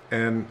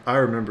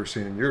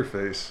seeing in your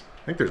face,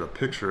 I think there's a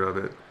picture of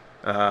it,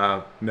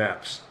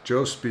 Naps,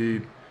 Joe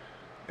Speed,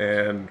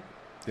 and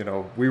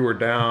we were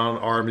down,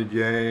 Army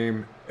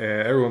game,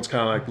 and everyone's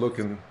kind of like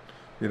looking,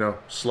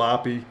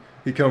 sloppy.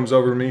 He comes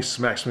over to me,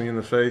 smacks me in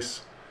the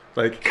face,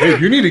 like, hey,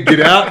 you need to get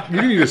out,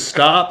 you need to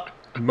stop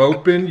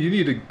moping, you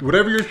need to,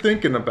 whatever you're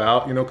thinking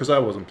about, because I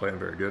wasn't playing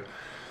very good.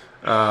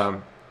 You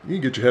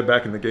can get your head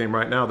back in the game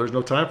right now. There's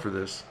no time for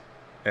this.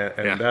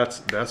 And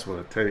that's what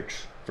it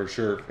takes, for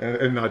sure,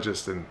 and not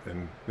just in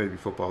Navy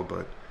football,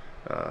 but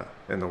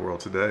in the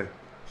world today.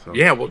 So.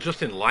 Yeah, well,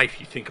 just in life,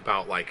 you think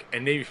about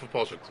and Navy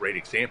football is a great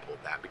example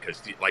of that,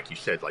 because, like you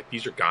said,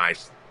 these are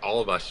guys. All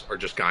of us are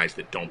just guys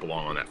that don't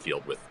belong on that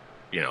field with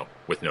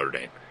Notre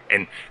Dame,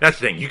 and that's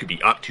the thing. You could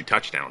be up 2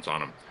 touchdowns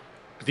on them,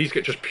 but these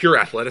get just pure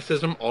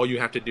athleticism. All you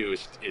have to do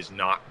is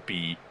not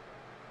be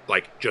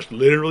just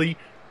literally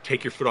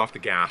take your foot off the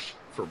gas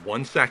for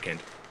 1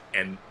 second,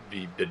 and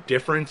the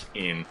difference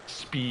in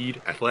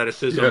speed,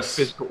 athleticism,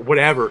 physical,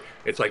 whatever,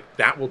 it's like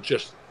that will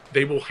just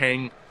they will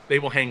hang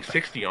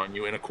 60 on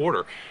you in a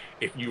quarter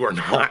if you are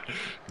not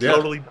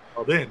totally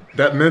dialed in.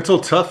 That mental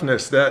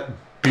toughness, that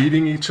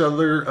beating each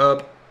other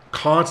up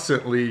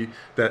constantly,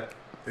 that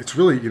it's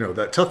really,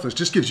 that toughness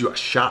just gives you a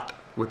shot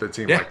with a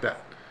team like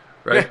that,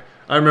 right? Yeah.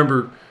 I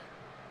remember,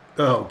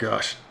 oh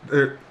gosh,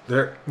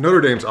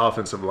 Notre Dame's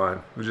offensive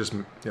line was just,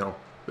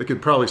 they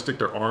could probably stick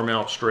their arm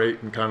out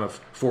straight and kind of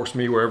force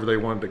me wherever they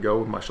wanted to go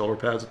with my shoulder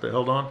pads that they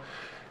held on.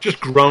 Just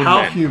grown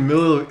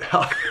men.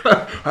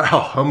 How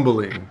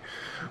humbling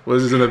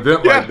was an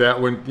event like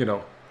that when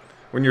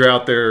you're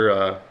out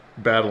there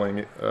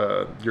battling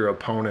your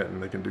opponent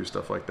and they can do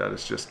stuff like that.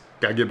 It's just,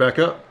 gotta get back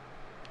up.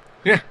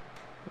 Yeah.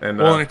 And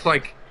it's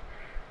like,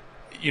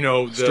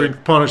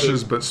 strength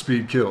punishes, but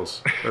speed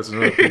kills. That's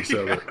another piece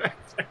of it.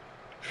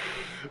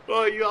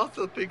 Well, you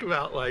also think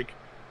about like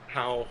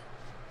how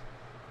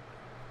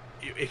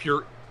if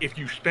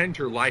you spend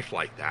your life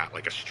like that,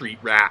 like a street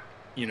rat,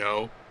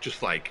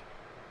 just like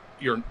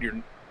you're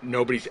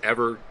nobody's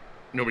ever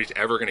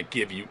going to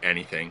give you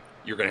anything.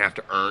 You're going to have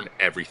to earn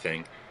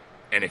everything.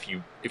 And if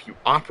you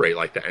operate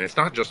like that, and it's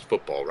not just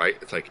football, right?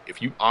 It's like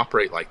if you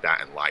operate like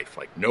that in life,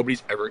 like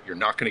you're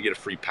not going to get a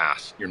free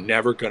pass. You're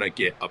never going to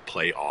get a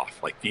play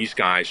off. Like these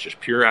guys,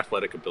 just pure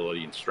athletic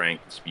ability and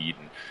strength and speed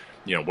and,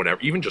 whatever,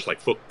 even just like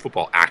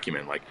football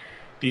acumen, like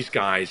these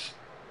guys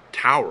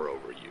tower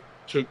over you.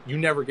 So you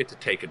never get to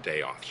take a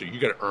day off. So you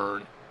got to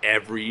earn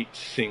every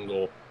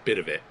single bit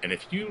of it. And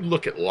if you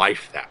look at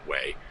life that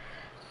way,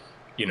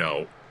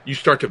 you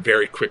start to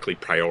very quickly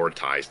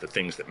prioritize the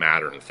things that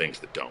matter and the things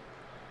that don't.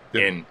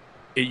 Yep. And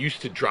it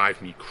used to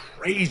drive me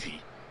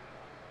crazy.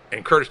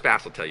 And Curtis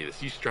Bass will tell you this.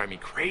 It used to drive me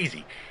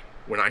crazy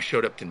when I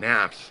showed up to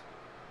NAPS.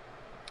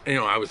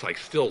 I was like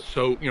still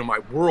so, my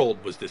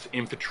world was this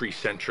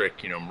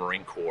infantry-centric,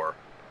 Marine Corps,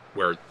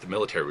 where the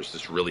military was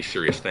this really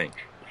serious thing.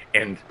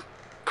 And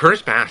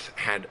Curtis Bass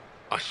had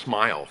a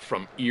smile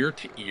from ear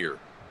to ear,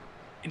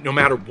 no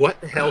matter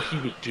what the hell he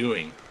was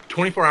doing,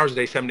 24 hours a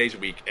day, 7 days a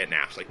week at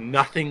NAPS. Like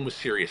nothing was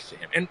serious to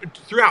him. And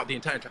throughout the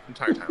entire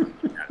time,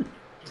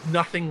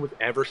 nothing was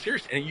ever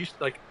serious. And it used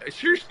to, like,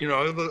 serious, I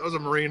was a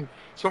Marine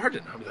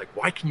sergeant. I was like,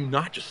 why can you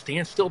not just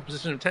stand still,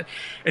 position of 10?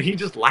 And he'd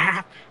just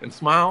laugh and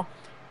smile.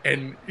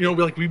 And,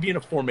 we'd be in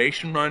a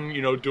formation run,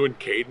 doing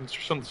cadence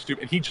or something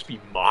stupid. And he'd just be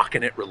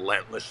mocking it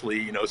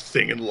relentlessly,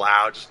 singing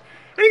loud.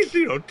 And he's,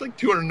 like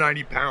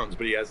 290 pounds,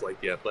 but he has like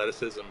the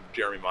athleticism of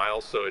Jeremy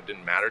Miles. So it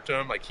didn't matter to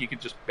him. Like he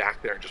could just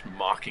back there and just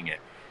mocking it.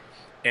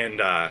 And,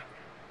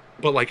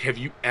 but like, have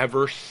you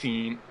ever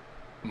seen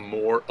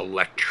more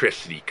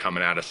electricity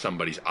coming out of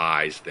somebody's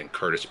eyes than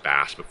Curtis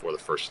Bass before the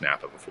first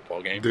snap of a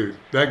football game? Dude,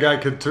 that guy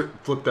could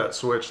flip that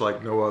switch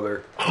like no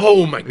other.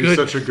 Oh my goodness.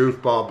 He's such a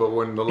goofball, but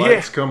when the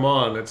lights come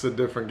on, it's a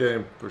different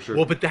game for sure.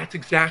 Well, but that's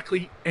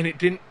exactly, and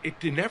it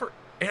never,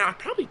 and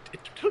it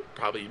took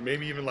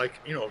maybe even like,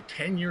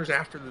 10 years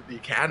after the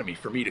academy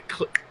for it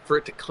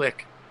to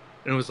click.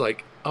 And it was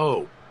like,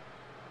 oh,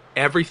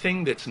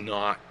 everything that's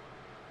not,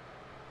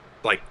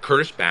 like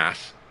Curtis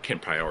Bass can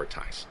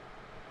prioritize.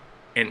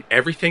 And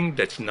everything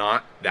that's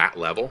not that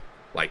level,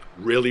 like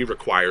really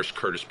requires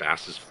Curtis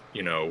Bass's,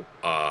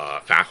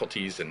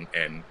 faculties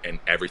and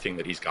everything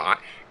that he's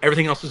got.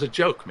 Everything else is a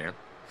joke, man.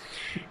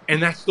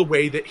 And that's the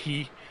way that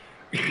he,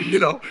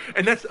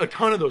 and that's a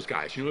ton of those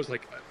guys. It was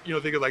like,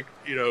 think of like,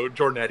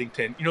 Jordan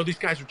Eddington. These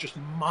guys would just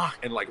mock,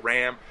 and like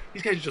Ram.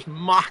 These guys would just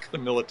mock the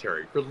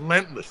military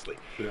relentlessly.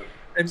 Yeah.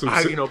 And so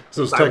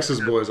it's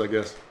Texas boys, I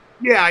guess.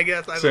 Yeah, I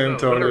guess. San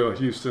Antonio,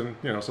 Houston,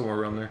 somewhere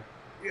around there.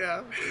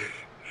 Yeah.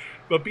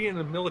 But being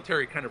a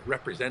military kind of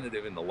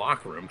representative in the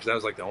locker room, because I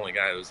was like the only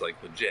guy who was like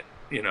legit,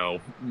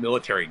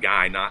 military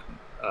guy, not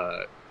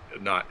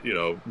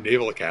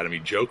Naval Academy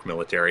joke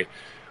military.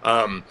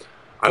 I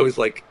was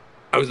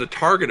the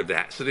target of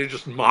that. So they're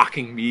just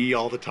mocking me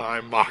all the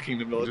time, mocking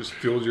the military. Just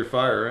fueled your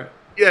fire, right?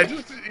 Yeah,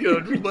 just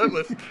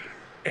relentless.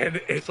 And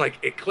it's like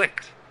it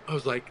clicked. I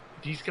was like,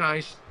 these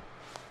guys,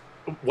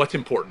 what's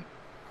important?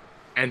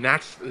 And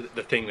that's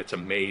the thing that's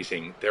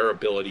amazing, their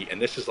ability.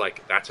 And this is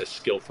like, that's a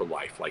skill for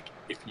life. Like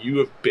if you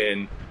have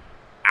been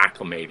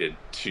acclimated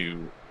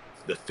to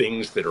the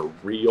things that are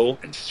real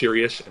and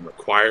serious and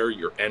require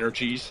your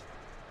energies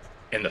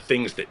and the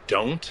things that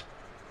don't,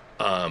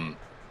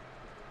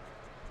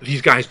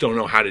 these guys don't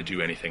know how to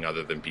do anything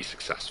other than be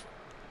successful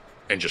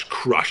and just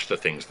crush the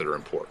things that are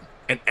important.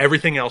 And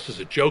everything else is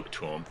a joke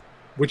to them,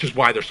 which is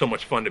why they're so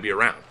much fun to be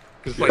around.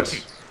 Because like,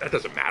 that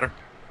doesn't matter,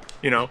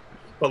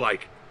 but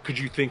like, could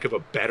you think of a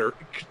better,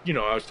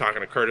 I was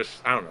talking to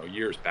Curtis, I don't know,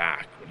 years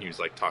back when he was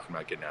like talking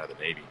about getting out of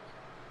the Navy.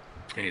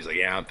 And he's like,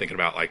 yeah, I'm thinking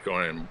about like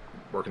going and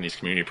working these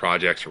community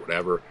projects or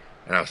whatever.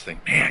 And I was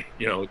thinking, man,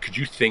 could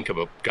you think of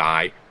a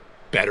guy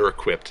better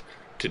equipped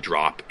to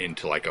drop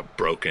into like a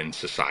broken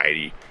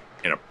society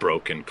and a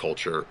broken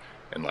culture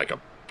and like a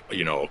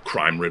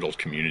crime-riddled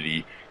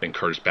community than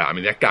Curtis Bass? I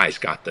mean, that guy's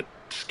got the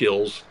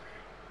skills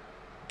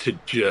to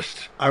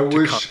just come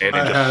in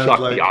and just suck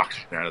the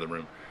oxygen out of the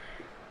room.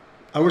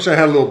 I wish I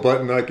had a little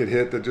button I could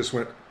hit that just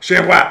went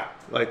ShamWow,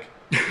 like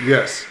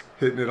yes,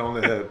 hitting it on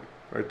the head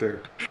right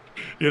there.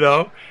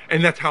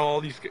 And that's how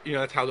all these,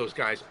 that's how those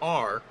guys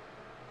are,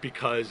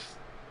 because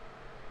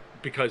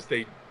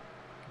they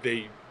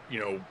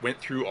went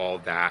through all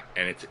that,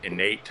 and it's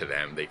innate to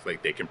them. They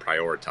can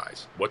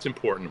prioritize what's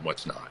important and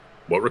what's not.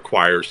 What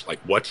requires, like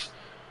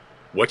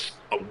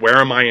where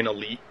am I in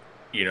elite,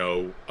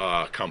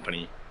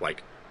 company?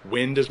 Like,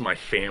 when does my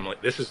family,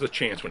 this is the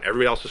chance when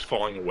everybody else is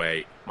falling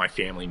away, my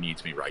family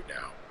needs me right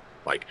now.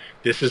 Like,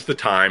 this is the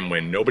time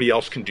when nobody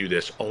else can do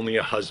this, only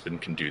a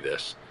husband can do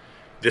this.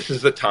 This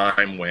is the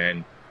time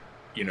when,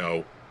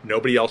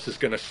 nobody else is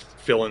going to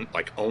fill in,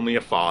 like, only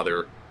a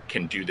father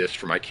can do this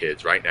for my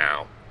kids right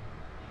now.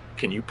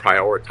 Can you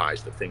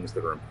prioritize the things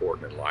that are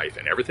important in life,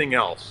 and everything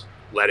else,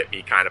 let it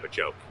be kind of a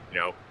joke,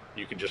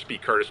 you can just be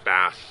Curtis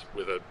Bass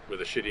with a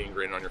shitty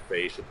grin on your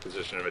face at the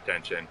position of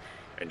attention,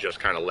 and just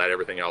kind of let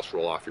everything else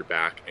roll off your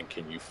back? And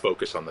can you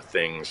focus on the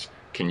things?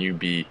 Can you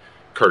be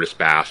Curtis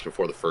Bass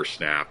before the first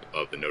snap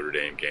of the Notre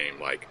Dame game,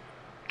 like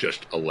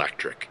just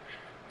electric?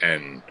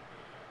 And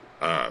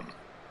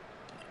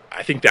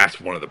I think that's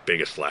one of the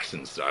biggest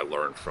lessons that I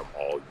learned from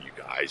all you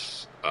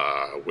guys,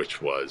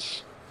 which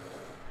was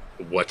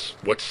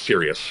what's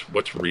serious,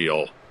 what's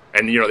real.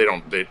 And you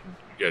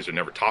guys would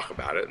never talk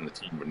about it, and the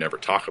team would never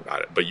talk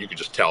about it, but you could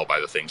just tell by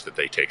the things that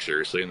they take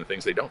seriously and the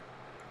things they don't.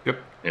 Yep.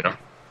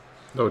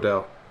 No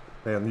doubt.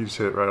 Man, you just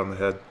hit it right on the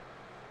head,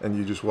 and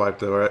you just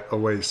wiped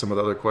away some of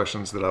the other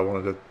questions that I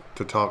wanted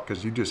to talk,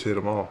 because you just hit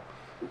them all.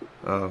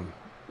 Man.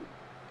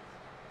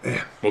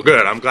 Well,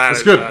 good. I'm glad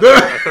it's good.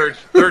 A third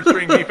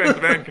string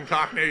defensive end can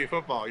talk Navy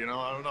football. I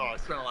don't know. I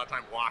spent a lot of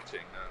time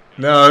watching.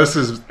 No, this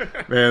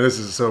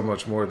is so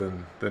much more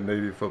than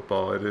Navy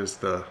football. It is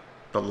the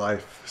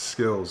life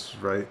skills,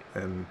 right?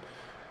 And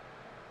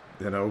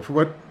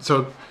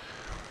so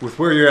with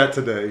where you're at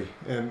today,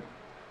 and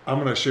I'm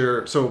going to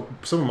share. So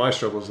some of my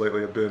struggles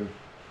lately have been,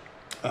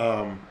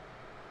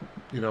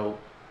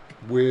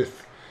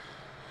 with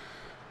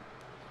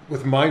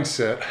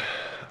mindset.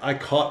 I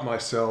caught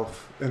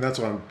myself, and that's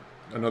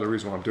another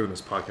reason why I'm doing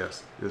this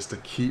podcast, is to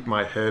keep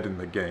my head in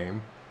the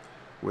game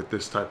with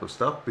this type of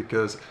stuff,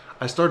 because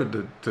I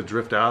started to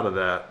drift out of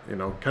that,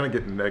 kind of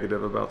getting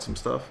negative about some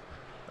stuff,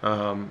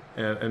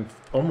 and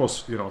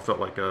almost, felt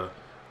like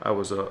I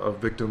was a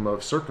victim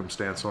of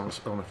circumstance on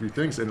a few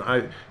things, and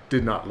I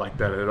did not like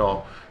that at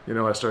all.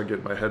 I started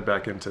getting my head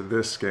back into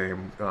this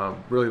game,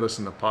 really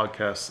listening to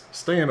podcasts,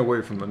 staying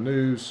away from the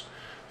news,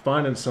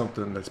 finding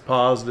something that's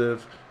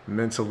positive,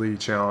 mentally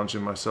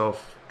challenging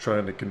myself,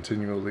 trying to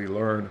continually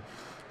learn.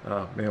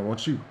 Man,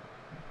 once you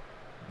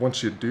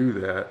do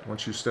that,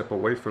 once you step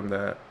away from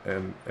that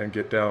and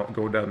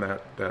go down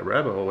that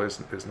rabbit hole,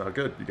 is not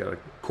good. You got to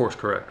course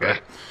correct,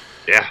 right?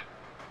 Yeah.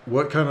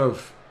 What kind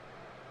of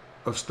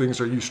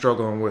things are you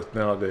struggling with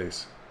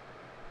nowadays?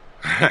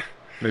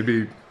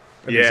 Maybe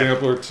an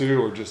example or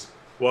two, or just.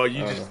 Well,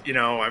 you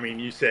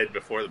you said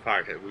before the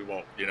podcast, we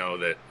won't,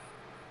 that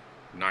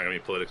I'm not going to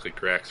be politically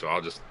correct, so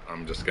I'm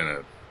just going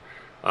to.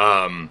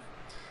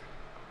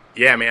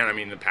 Yeah, man. I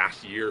mean, the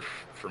past year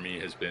for me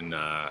has been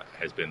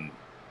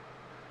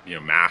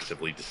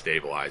massively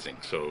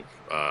destabilizing. So,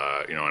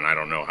 and I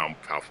don't know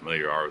how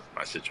familiar you are with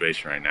my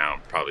situation right now.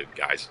 Probably the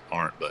guys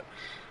aren't, but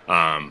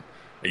a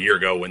year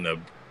ago when the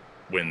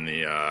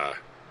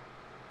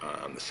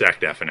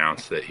SecDef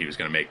announced that he was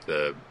going to make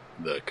the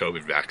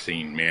COVID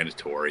vaccine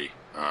mandatory,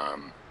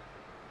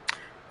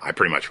 I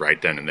pretty much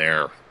right then and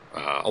there,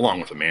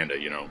 along with Amanda,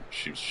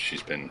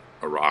 she's been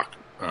a rock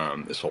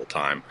this whole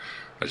time.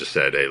 I just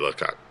said, hey,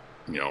 look,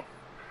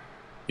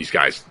 these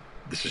guys,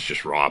 this is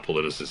just raw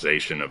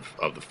politicization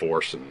of the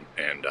force,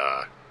 and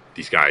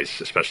these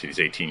guys, especially these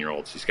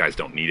 18-year-olds, these guys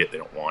don't need it, they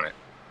don't want it.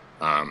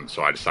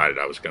 So I decided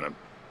I was gonna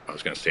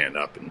stand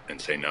up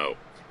and say no.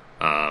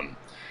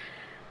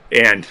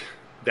 And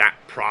that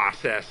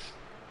process,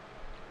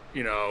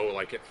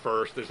 like at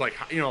first, there's like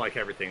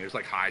everything, there's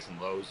like highs and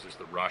lows, there's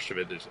the rush of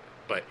it,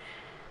 but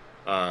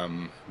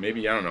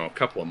maybe, I don't know, a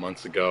couple of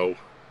months ago,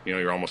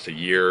 you're almost a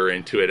year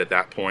into it at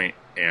that point,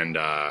 and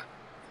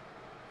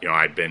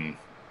I'd been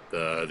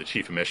the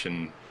chief of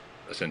mission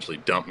essentially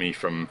dumped me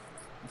from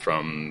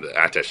the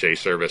attaché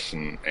service,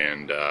 and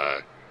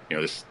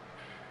this,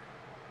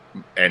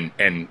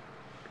 and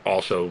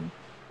also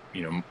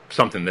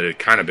something that had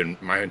kind of been,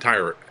 my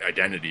entire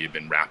identity had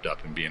been wrapped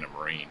up in being a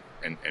Marine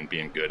and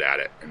being good at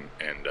it, and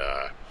being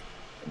a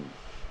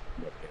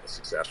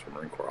successful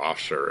Marine Corps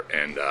officer,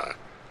 and the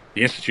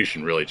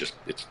institution really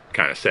it's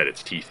kind of set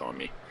its teeth on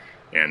me,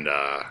 and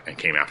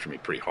came after me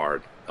pretty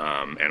hard,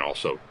 and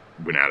also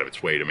went out of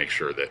its way to make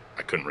sure that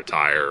I couldn't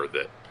retire,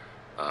 that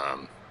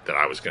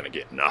I was going to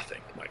get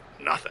nothing,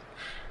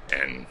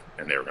 and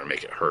they were going to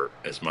make it hurt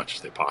as much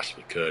as they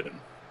possibly could,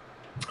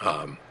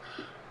 and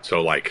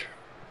so like,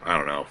 I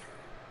don't know,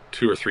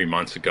 2 or 3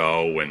 months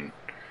ago, when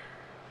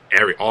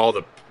all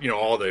the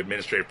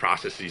administrative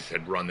processes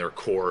had run their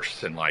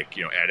course, and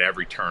at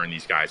every turn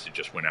these guys had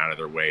just went out of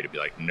their way to be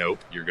like,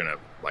 nope, you're gonna,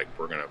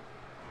 we're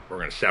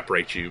gonna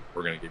separate you,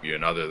 we're gonna give you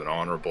an other than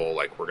honorable,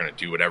 we're gonna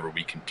do whatever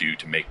we can do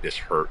to make this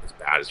hurt as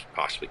bad as we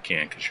possibly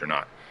can, because you're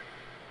not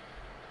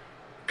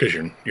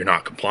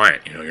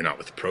compliant, you're not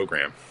with the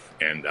program,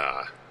 and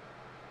I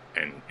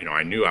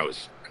knew I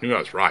was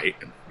right,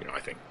 and I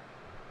think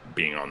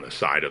being on the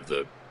side of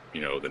the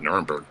the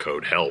Nuremberg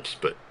Code helps,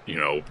 but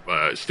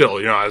still,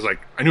 I was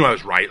I knew I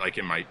was right,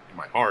 in my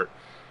heart,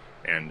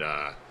 and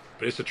but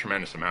it's a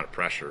tremendous amount of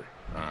pressure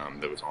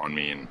that was on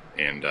me,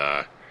 and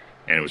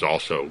it was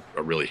also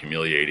a really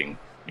humiliating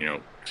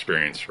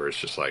experience, where it's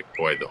just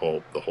boy, the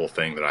whole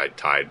thing that I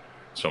tied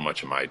so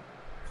much of my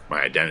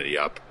identity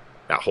up,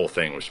 that whole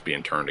thing was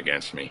being turned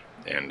against me,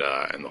 and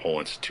the whole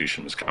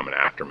institution was coming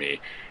after me,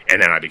 and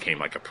then I became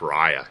like a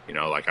pariah,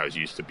 I was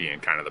used to being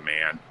kind of the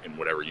man in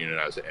whatever unit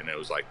I was in, and it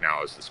was now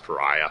I was this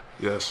pariah.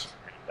 Yes.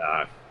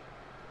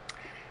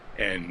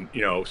 and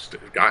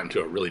got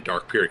into a really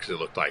dark period because it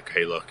looked like,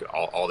 hey, look,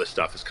 all this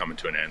stuff is coming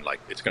to an end. Like,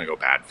 it's going to go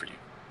bad for you.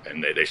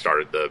 And they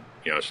started I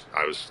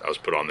was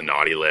put on the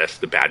naughty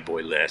list, the bad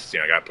boy list.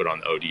 I got put on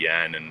the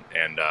ODN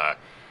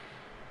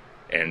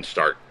and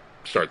start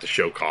the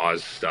show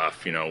cause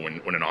stuff.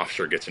 When an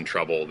officer gets in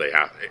trouble,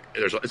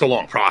 it's a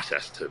long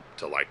process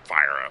to like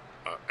fire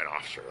an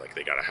officer. Like,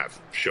 they got to have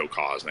show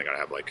cause, and they got to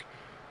have like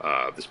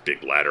this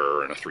big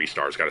letter, and a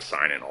 3-star's got to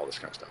sign in, all this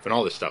kind of stuff. And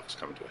all this stuff is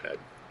coming to a head.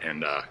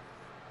 And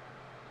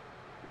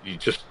you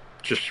just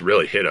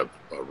really hit a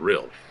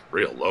real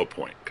low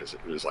point, because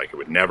it was like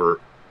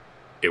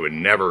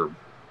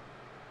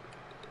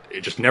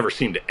it just never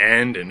seemed to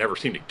end and never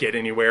seemed to get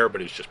anywhere,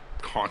 but it was just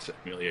constant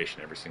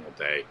humiliation every single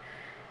day.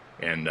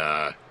 And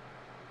I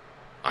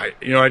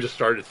just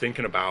started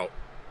thinking about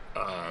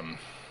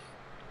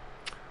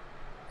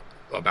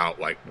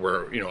like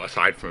where,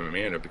 aside from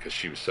Amanda, because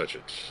she was such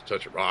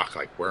a rock,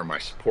 like where my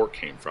support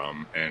came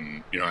from.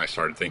 And I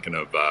started thinking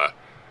of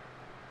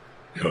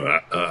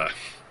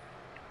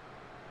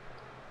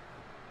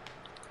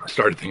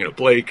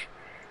Blake.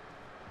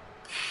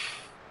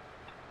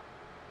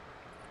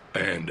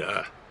 And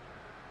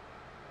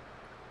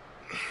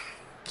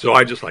so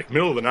I just, like,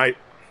 middle of the night,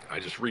 I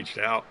just reached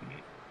out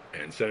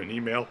and sent an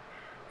email,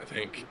 I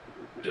think,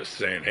 just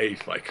saying, hey,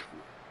 like,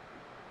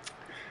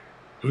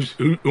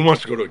 who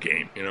wants to go to a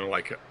game?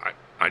 Like,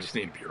 I just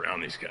need to be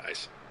around these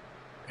guys.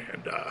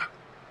 And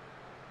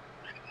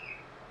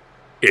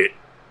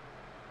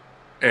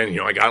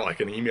I got like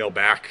an email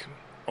back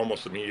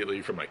almost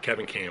immediately from like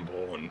Kevin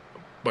Campbell and a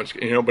bunch,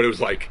 but it was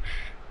like,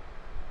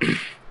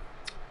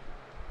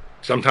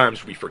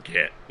 sometimes we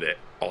forget that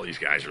all these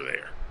guys are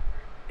there.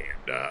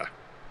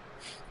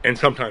 And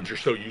sometimes you're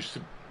so used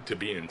to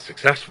being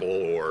successful,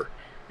 or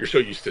you're so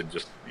used to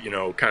just,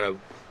 kind of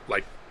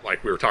like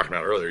we were talking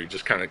about earlier, you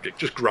just kind of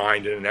just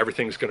grinding and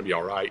everything's going to be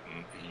all right.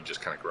 And you just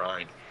kind of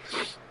grind.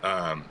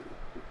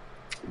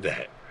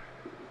 That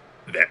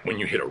when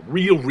you hit a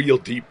real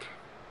deep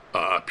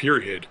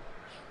period,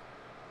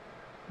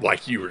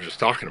 like you were just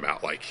talking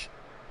about, like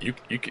you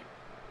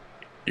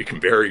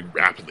can very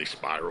rapidly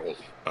spiral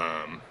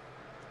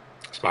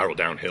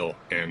downhill.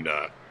 And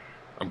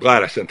I'm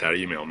glad I sent that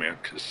email, man,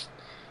 because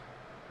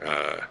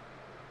a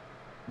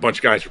bunch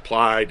of guys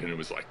replied, and it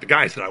was like the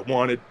guys that I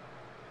wanted.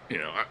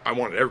 I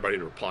wanted everybody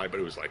to reply, but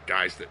it was like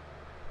guys that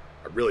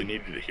I really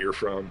needed to hear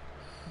from.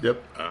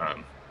 Yep.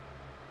 And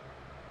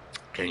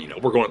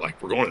we're going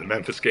to the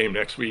Memphis game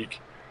next week.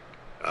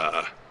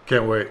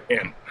 Can't wait.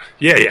 And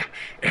yeah.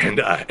 And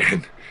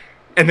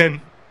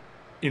then,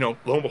 lo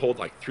and behold,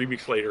 like 3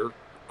 weeks later,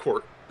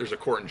 there's a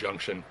court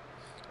injunction.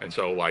 And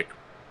so, like,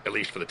 at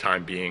least for the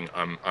time being,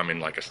 I'm in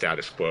like a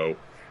status quo.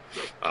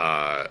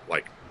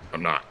 Like,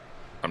 I'm not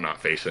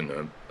facing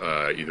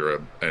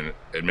either an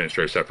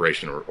administrative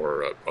separation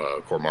or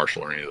a court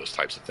martial or any of those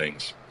types of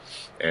things,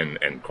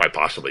 and quite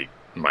possibly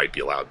might be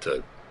allowed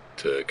to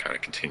kind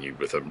of continue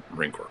with a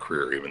Marine Corps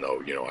career, even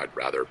though I'd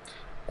rather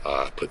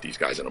put these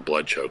guys in a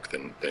blood choke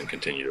than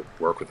continue to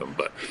work with them.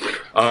 But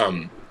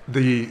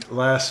the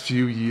last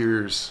few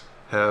years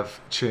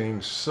have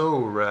changed so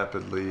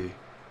rapidly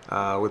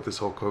with this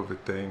whole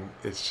COVID thing.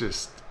 It's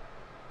just,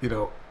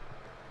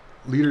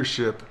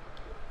 leadership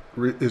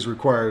is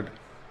required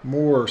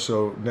more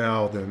so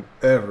now than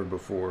ever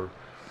before.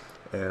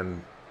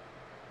 And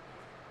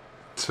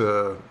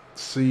to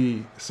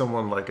see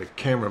someone like a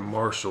Cameron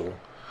Marshall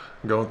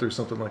going through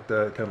something like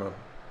that, kind of,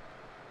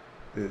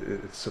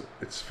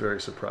 it's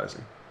very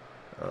surprising.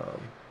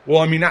 Well,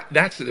 I mean,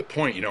 that's the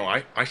point.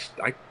 I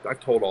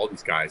told all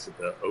these guys at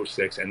the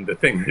 06, and the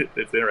thing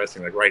that's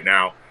interesting, like right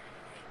now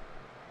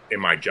in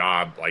my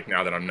job, like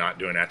now that I'm not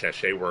doing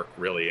attaché work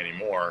really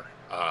anymore,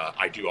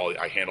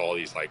 I handle all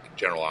these like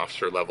general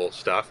officer level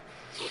stuff.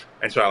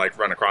 And so I like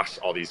run across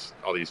all these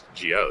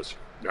GOs,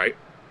 right?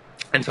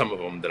 And some of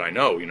them that I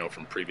know,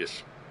 from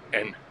previous,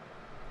 and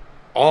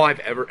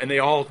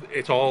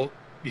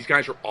these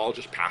guys are all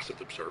just passive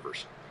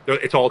observers.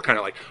 It's all kind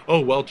of like, oh,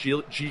 well,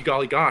 gee,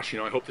 golly gosh,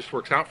 I hope this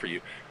works out for you.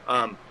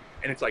 And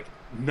it's like,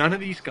 none of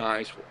these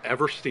guys will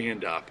ever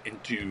stand up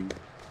and do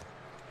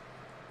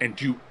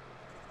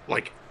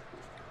like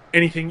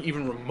anything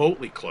even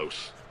remotely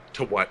close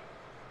to what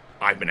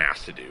I've been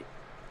asked to do.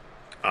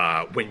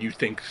 When you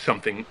think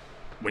something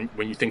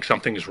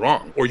is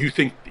wrong, or you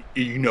think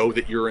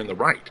that you're in the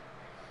right,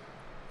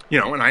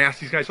 and I ask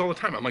these guys all the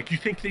time, I'm like, you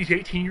think these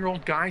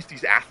 18-year-old guys,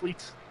 these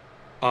athletes,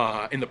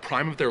 in the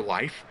prime of their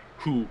life,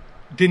 who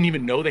didn't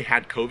even know they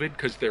had COVID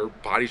because their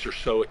bodies are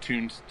so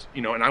attuned,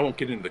 and I won't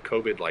get into the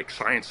COVID like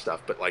science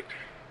stuff, but like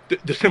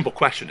the simple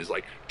question is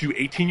like, do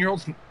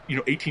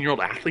 18-year-old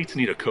athletes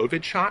need a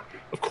COVID shot?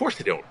 Of course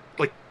they don't.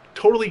 Like,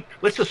 totally,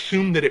 let's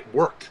assume that it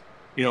worked,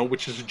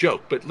 which is a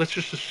joke, but let's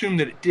just assume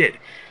that it did.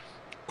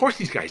 Of course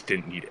these guys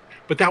didn't need it,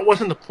 but that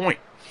wasn't the point.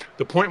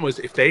 The point was,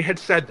 if they had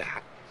said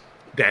that,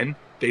 then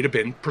they'd have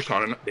been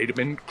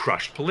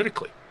crushed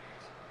politically.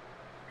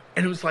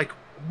 And it was like,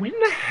 when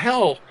the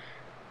hell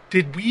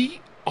did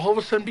we all of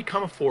a sudden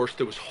become a force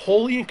that was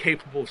wholly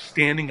incapable of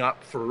standing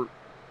up for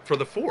for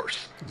the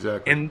force.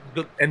 Exactly. And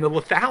the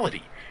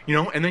lethality, you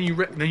know. And then you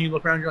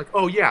look around, and you're like,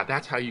 oh yeah,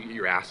 that's how you get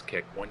your ass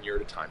kicked 1 year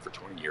at a time for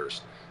 20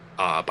 years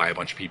by a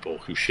bunch of people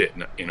who shit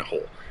in a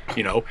hole.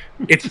 You know,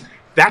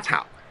 that's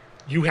how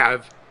you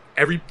have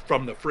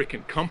from the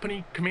freaking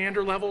company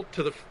commander level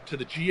to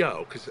the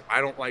GO. Because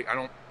I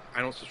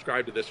don't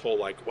subscribe to this whole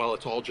like, well,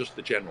 it's all just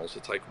the generals.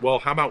 It's like, well,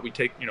 how about we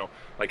take, you know,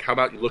 like, how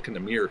about you look in the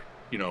mirror,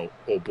 you know,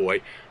 old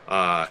boy.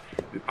 We're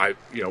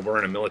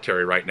in a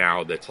military right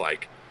now that's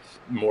like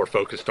more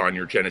focused on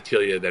your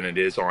genitalia than it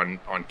is on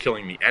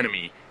killing the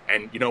enemy.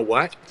 And you know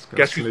what?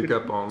 Guess who's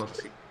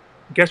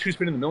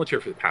been in the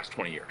military for the past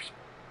 20 years?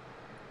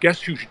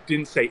 Guess who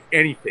didn't say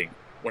anything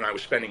when I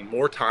was spending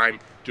more time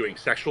doing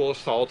sexual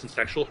assault and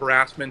sexual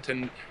harassment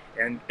and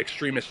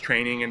extremist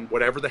training and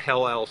whatever the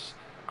hell else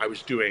I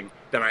was doing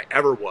than I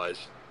ever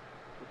was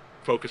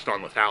focused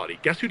on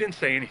lethality? Guess who didn't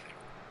say anything?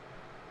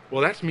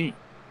 Well, that's me.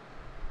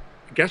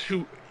 Guess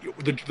who?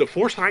 The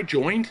force I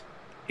joined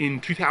in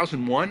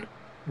 2001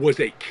 was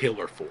a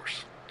killer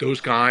force.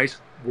 Those guys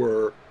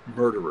were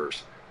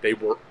murderers. They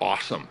were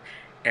awesome.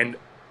 And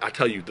I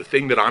tell you, the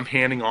thing that I'm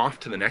handing off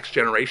to the next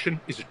generation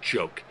is a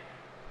joke.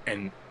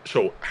 And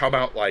so how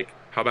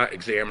about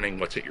examining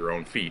what's at your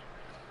own feet?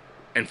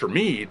 And for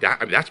me,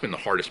 that's been the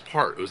hardest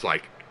part. It was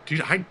like,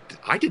 dude,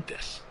 I did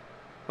this.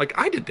 Like,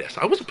 I did this.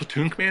 I was a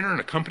platoon commander and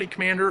a company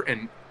commander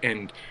and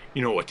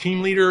you know, a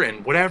team leader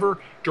and whatever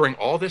during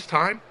all this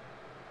time.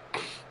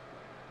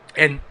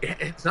 And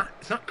it's not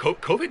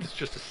COVID is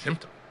just a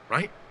symptom,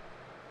 right?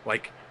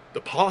 Like, the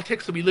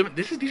politics that we live in,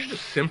 these are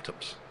just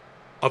symptoms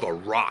of a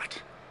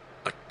rot,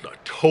 a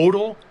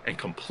total and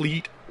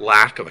complete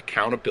lack of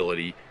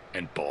accountability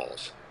and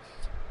balls.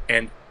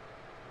 And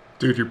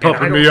dude, you're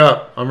pumping me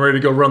up. I'm ready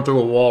to go run through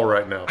a wall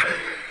right now.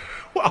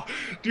 Well,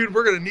 dude,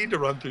 we're going to need to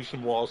run through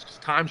some walls because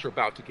times are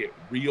about to get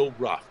real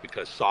rough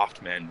because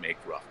soft men make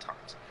rough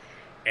times.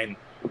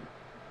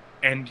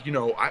 And you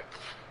know, I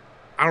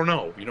don't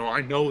know. You know,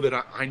 I know that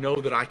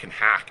I can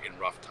hack in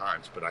rough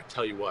times, but I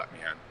tell you what,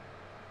 man,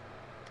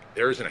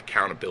 there is an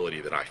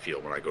accountability that I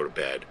feel when I go to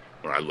bed,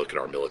 when I look at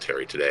our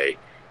military today,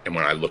 and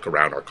when I look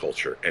around our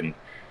culture. And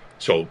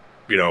so,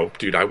 you know,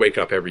 dude, I wake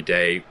up every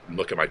day and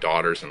look at my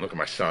daughters and look at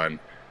my son,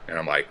 and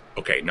I'm like,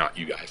 okay, not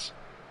you guys.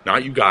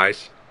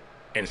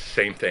 And it's the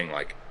same thing.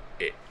 Like,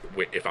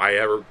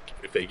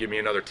 if they give me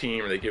another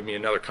team or they give me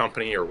another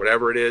company or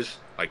whatever it is,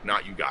 like,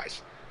 not you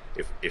guys.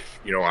 If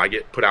you know, I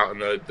get put out in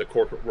the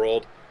corporate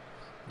world,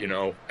 you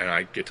know, and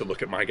I get to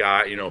look at my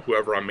guy, you know,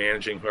 whoever I'm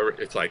managing,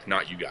 it's like,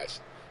 not you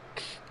guys.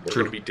 We're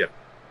going to be different.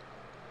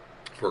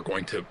 We're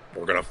going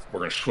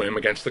to swim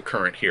against the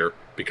current here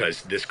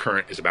because this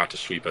current is about to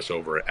sweep us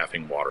over an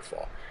effing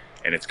waterfall,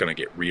 and it's going to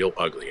get real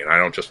ugly. And I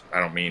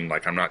don't mean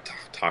like, I'm not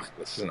talking,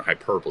 this isn't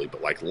hyperbole,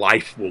 but like,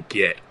 life will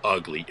get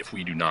ugly if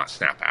we do not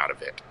snap out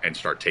of it and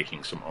start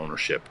taking some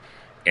ownership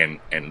and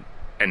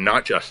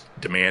not just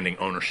demanding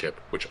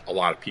ownership, which a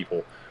lot of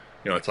people,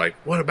 you know, it's like,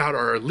 what about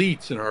our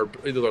elites and our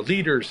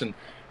leaders? And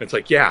it's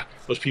like, yeah,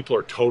 those people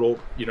are total,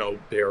 you know,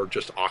 they are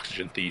just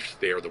oxygen thieves.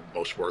 They are the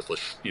most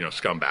worthless, you know,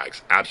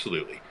 scumbags.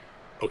 Absolutely.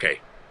 Okay.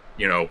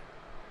 You know,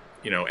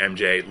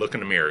 MJ, look in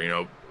the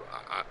mirror,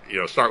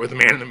 start with the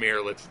man in the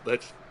mirror.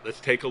 Let's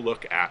take a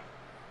look at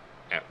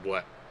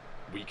what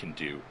we can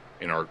do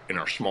in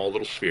our small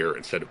little sphere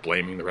instead of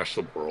blaming the rest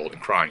of the world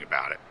and crying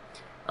about it.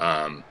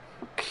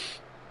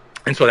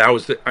 And so that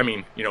was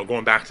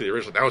going back to the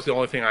original, that was the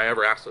only thing I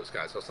ever asked those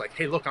guys. I was like,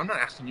 hey, look, I'm not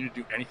asking you to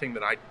do anything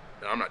that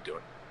I'm not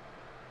doing.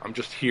 I'm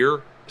just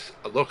here.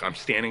 Look, I'm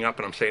standing up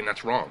and I'm saying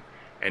that's wrong.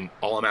 And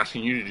all I'm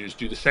asking you to do is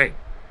do the same.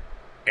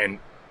 And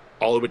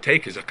all it would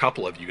take is a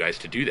couple of you guys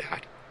to do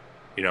that.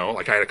 You know,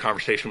 like, I had a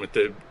conversation with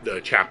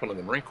the chaplain of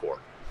the Marine Corps.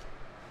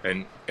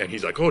 And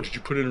he's like, oh, did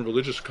you put in a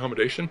religious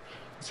accommodation?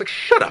 It's like,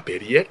 shut up,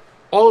 idiot.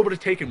 All it would have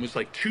taken was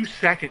like 2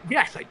 seconds.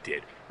 Yes, I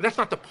did. But that's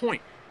not the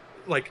point.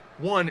 Like,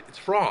 one, it's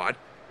fraud.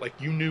 Like,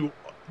 you knew,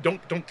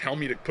 don't tell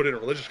me to put in a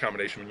religious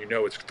accommodation when you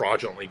know it's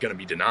fraudulently going to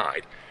be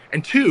denied.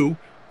 And two,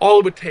 all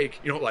it would take,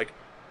 you know, like,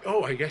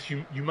 oh, I guess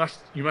you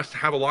must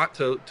have a lot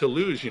to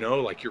lose, you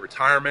know, like your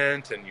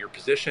retirement and your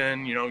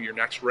position, you know, your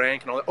next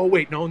rank and all that. Oh,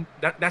 wait, no,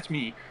 that's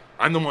me.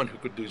 I'm the one who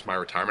could lose my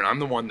retirement. I'm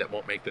the one that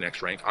won't make the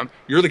next rank.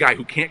 You're the guy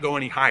who can't go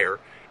any higher,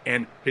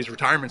 and his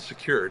retirement's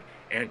secured,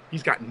 and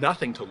he's got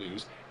nothing to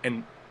lose.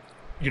 And,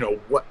 you know,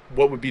 what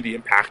would be the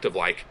impact of,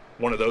 like,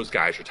 one of those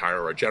guys retire,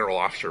 or a general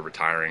officer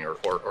retiring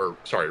or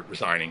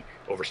resigning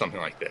over something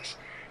like this?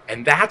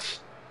 And that's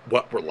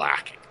what we're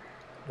lacking.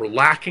 We're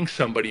lacking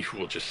somebody who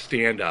will just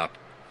stand up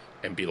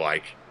and be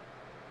like,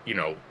 you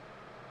know,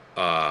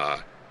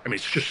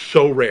 it's just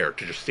so rare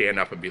to just stand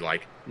up and be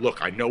like,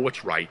 look, I know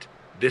what's right.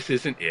 This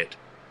isn't it.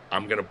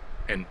 I'm going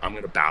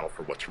to battle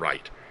for what's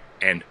right.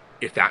 And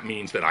if that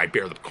means that I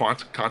bear the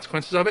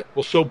consequences of it,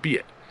 well, so be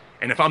it.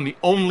 And if I'm the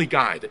only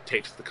guy that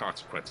takes the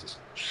consequences,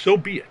 so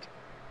be it.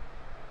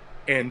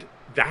 And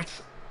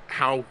that's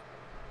how,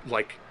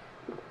 like,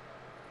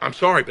 I'm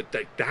sorry, but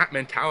that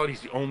mentality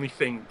is the only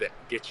thing that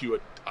gets you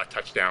a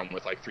touchdown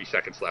with like 3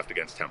 seconds left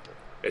against Temple.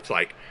 It's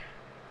like,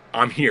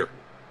 I'm here.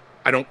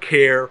 I don't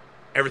care.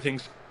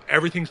 Everything's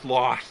everything's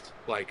lost.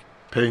 Like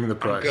paying the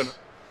price.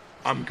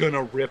 I'm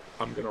gonna rip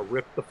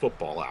the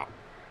football out.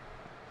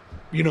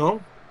 You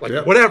know,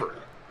 like whatever.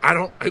 I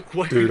don't.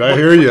 Dude, I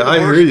hear you. I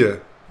hear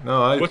you.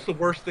 No, what's the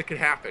worst that could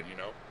happen? You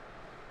know.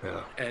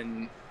 Yeah.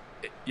 And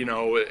you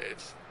know,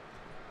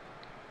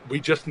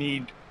 we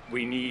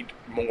need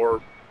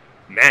more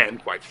men,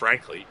 quite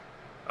frankly,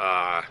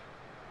 to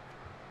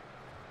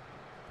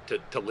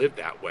live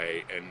that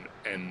way.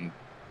 And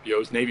you know, it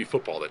was Navy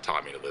football that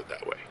taught me to live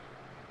that way.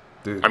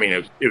 Dude. I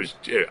mean,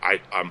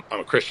 I'm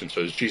a Christian, so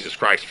it was Jesus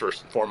Christ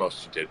first and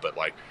foremost who did. But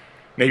like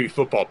Navy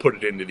football put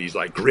it into these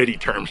like gritty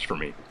terms for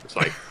me. It's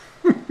like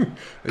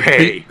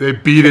they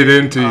beat it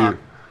into you.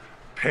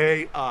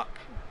 Pay up,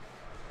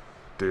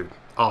 dude.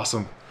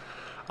 Awesome.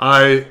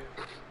 I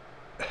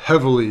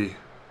heavily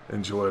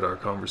enjoyed our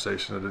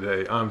conversation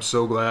today. I'm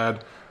so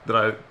glad that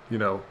I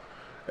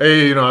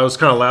was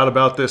kind of loud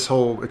about this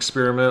whole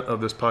experiment of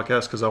this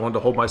podcast because I wanted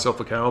to hold myself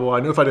accountable. I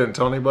knew if I didn't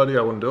tell anybody,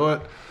 I wouldn't do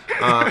it.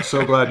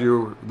 So glad you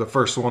were the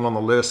first one on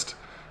the list,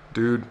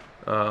 dude.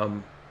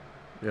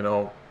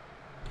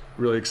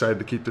 Really excited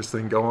to keep this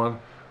thing going.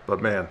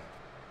 But man,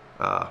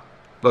 love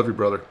you,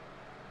 brother.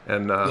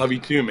 And love you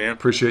too, man.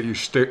 Appreciate you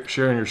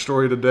sharing your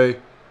story today.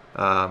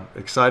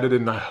 Excited,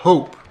 and I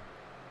hope,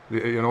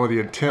 the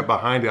intent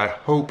behind it, I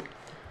hope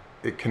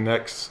it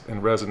connects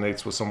and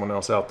resonates with someone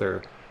else out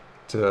there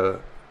to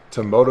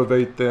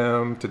motivate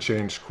them, to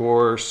change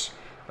course,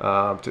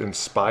 to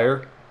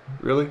inspire,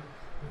 really.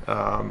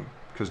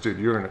 Because, dude,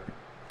 you're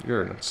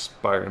an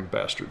inspiring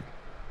bastard,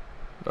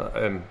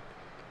 and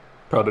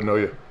proud to know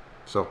you.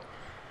 So,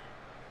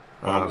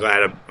 I'm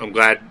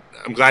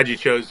glad you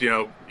chose.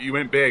 You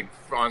went big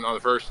on the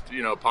first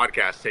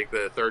podcast. Take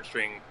the third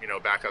string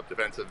backup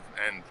defensive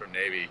end from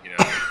Navy.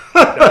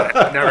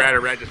 Never had a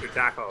registered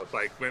tackle. It's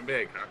like went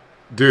big, huh?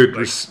 Dude,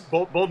 like,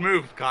 bold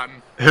move,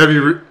 Cotton. Heavy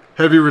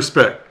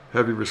respect.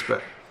 Heavy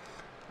respect.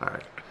 All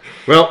right.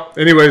 Well,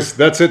 anyways,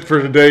 that's it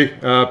for today.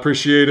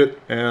 Appreciate it.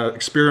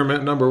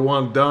 Experiment number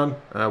 1 done.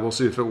 We'll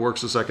see if it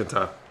works the second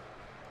time.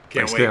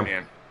 Thanks, wait, Cam.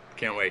 Man.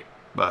 Can't wait.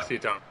 Bye. See you,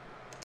 Tom.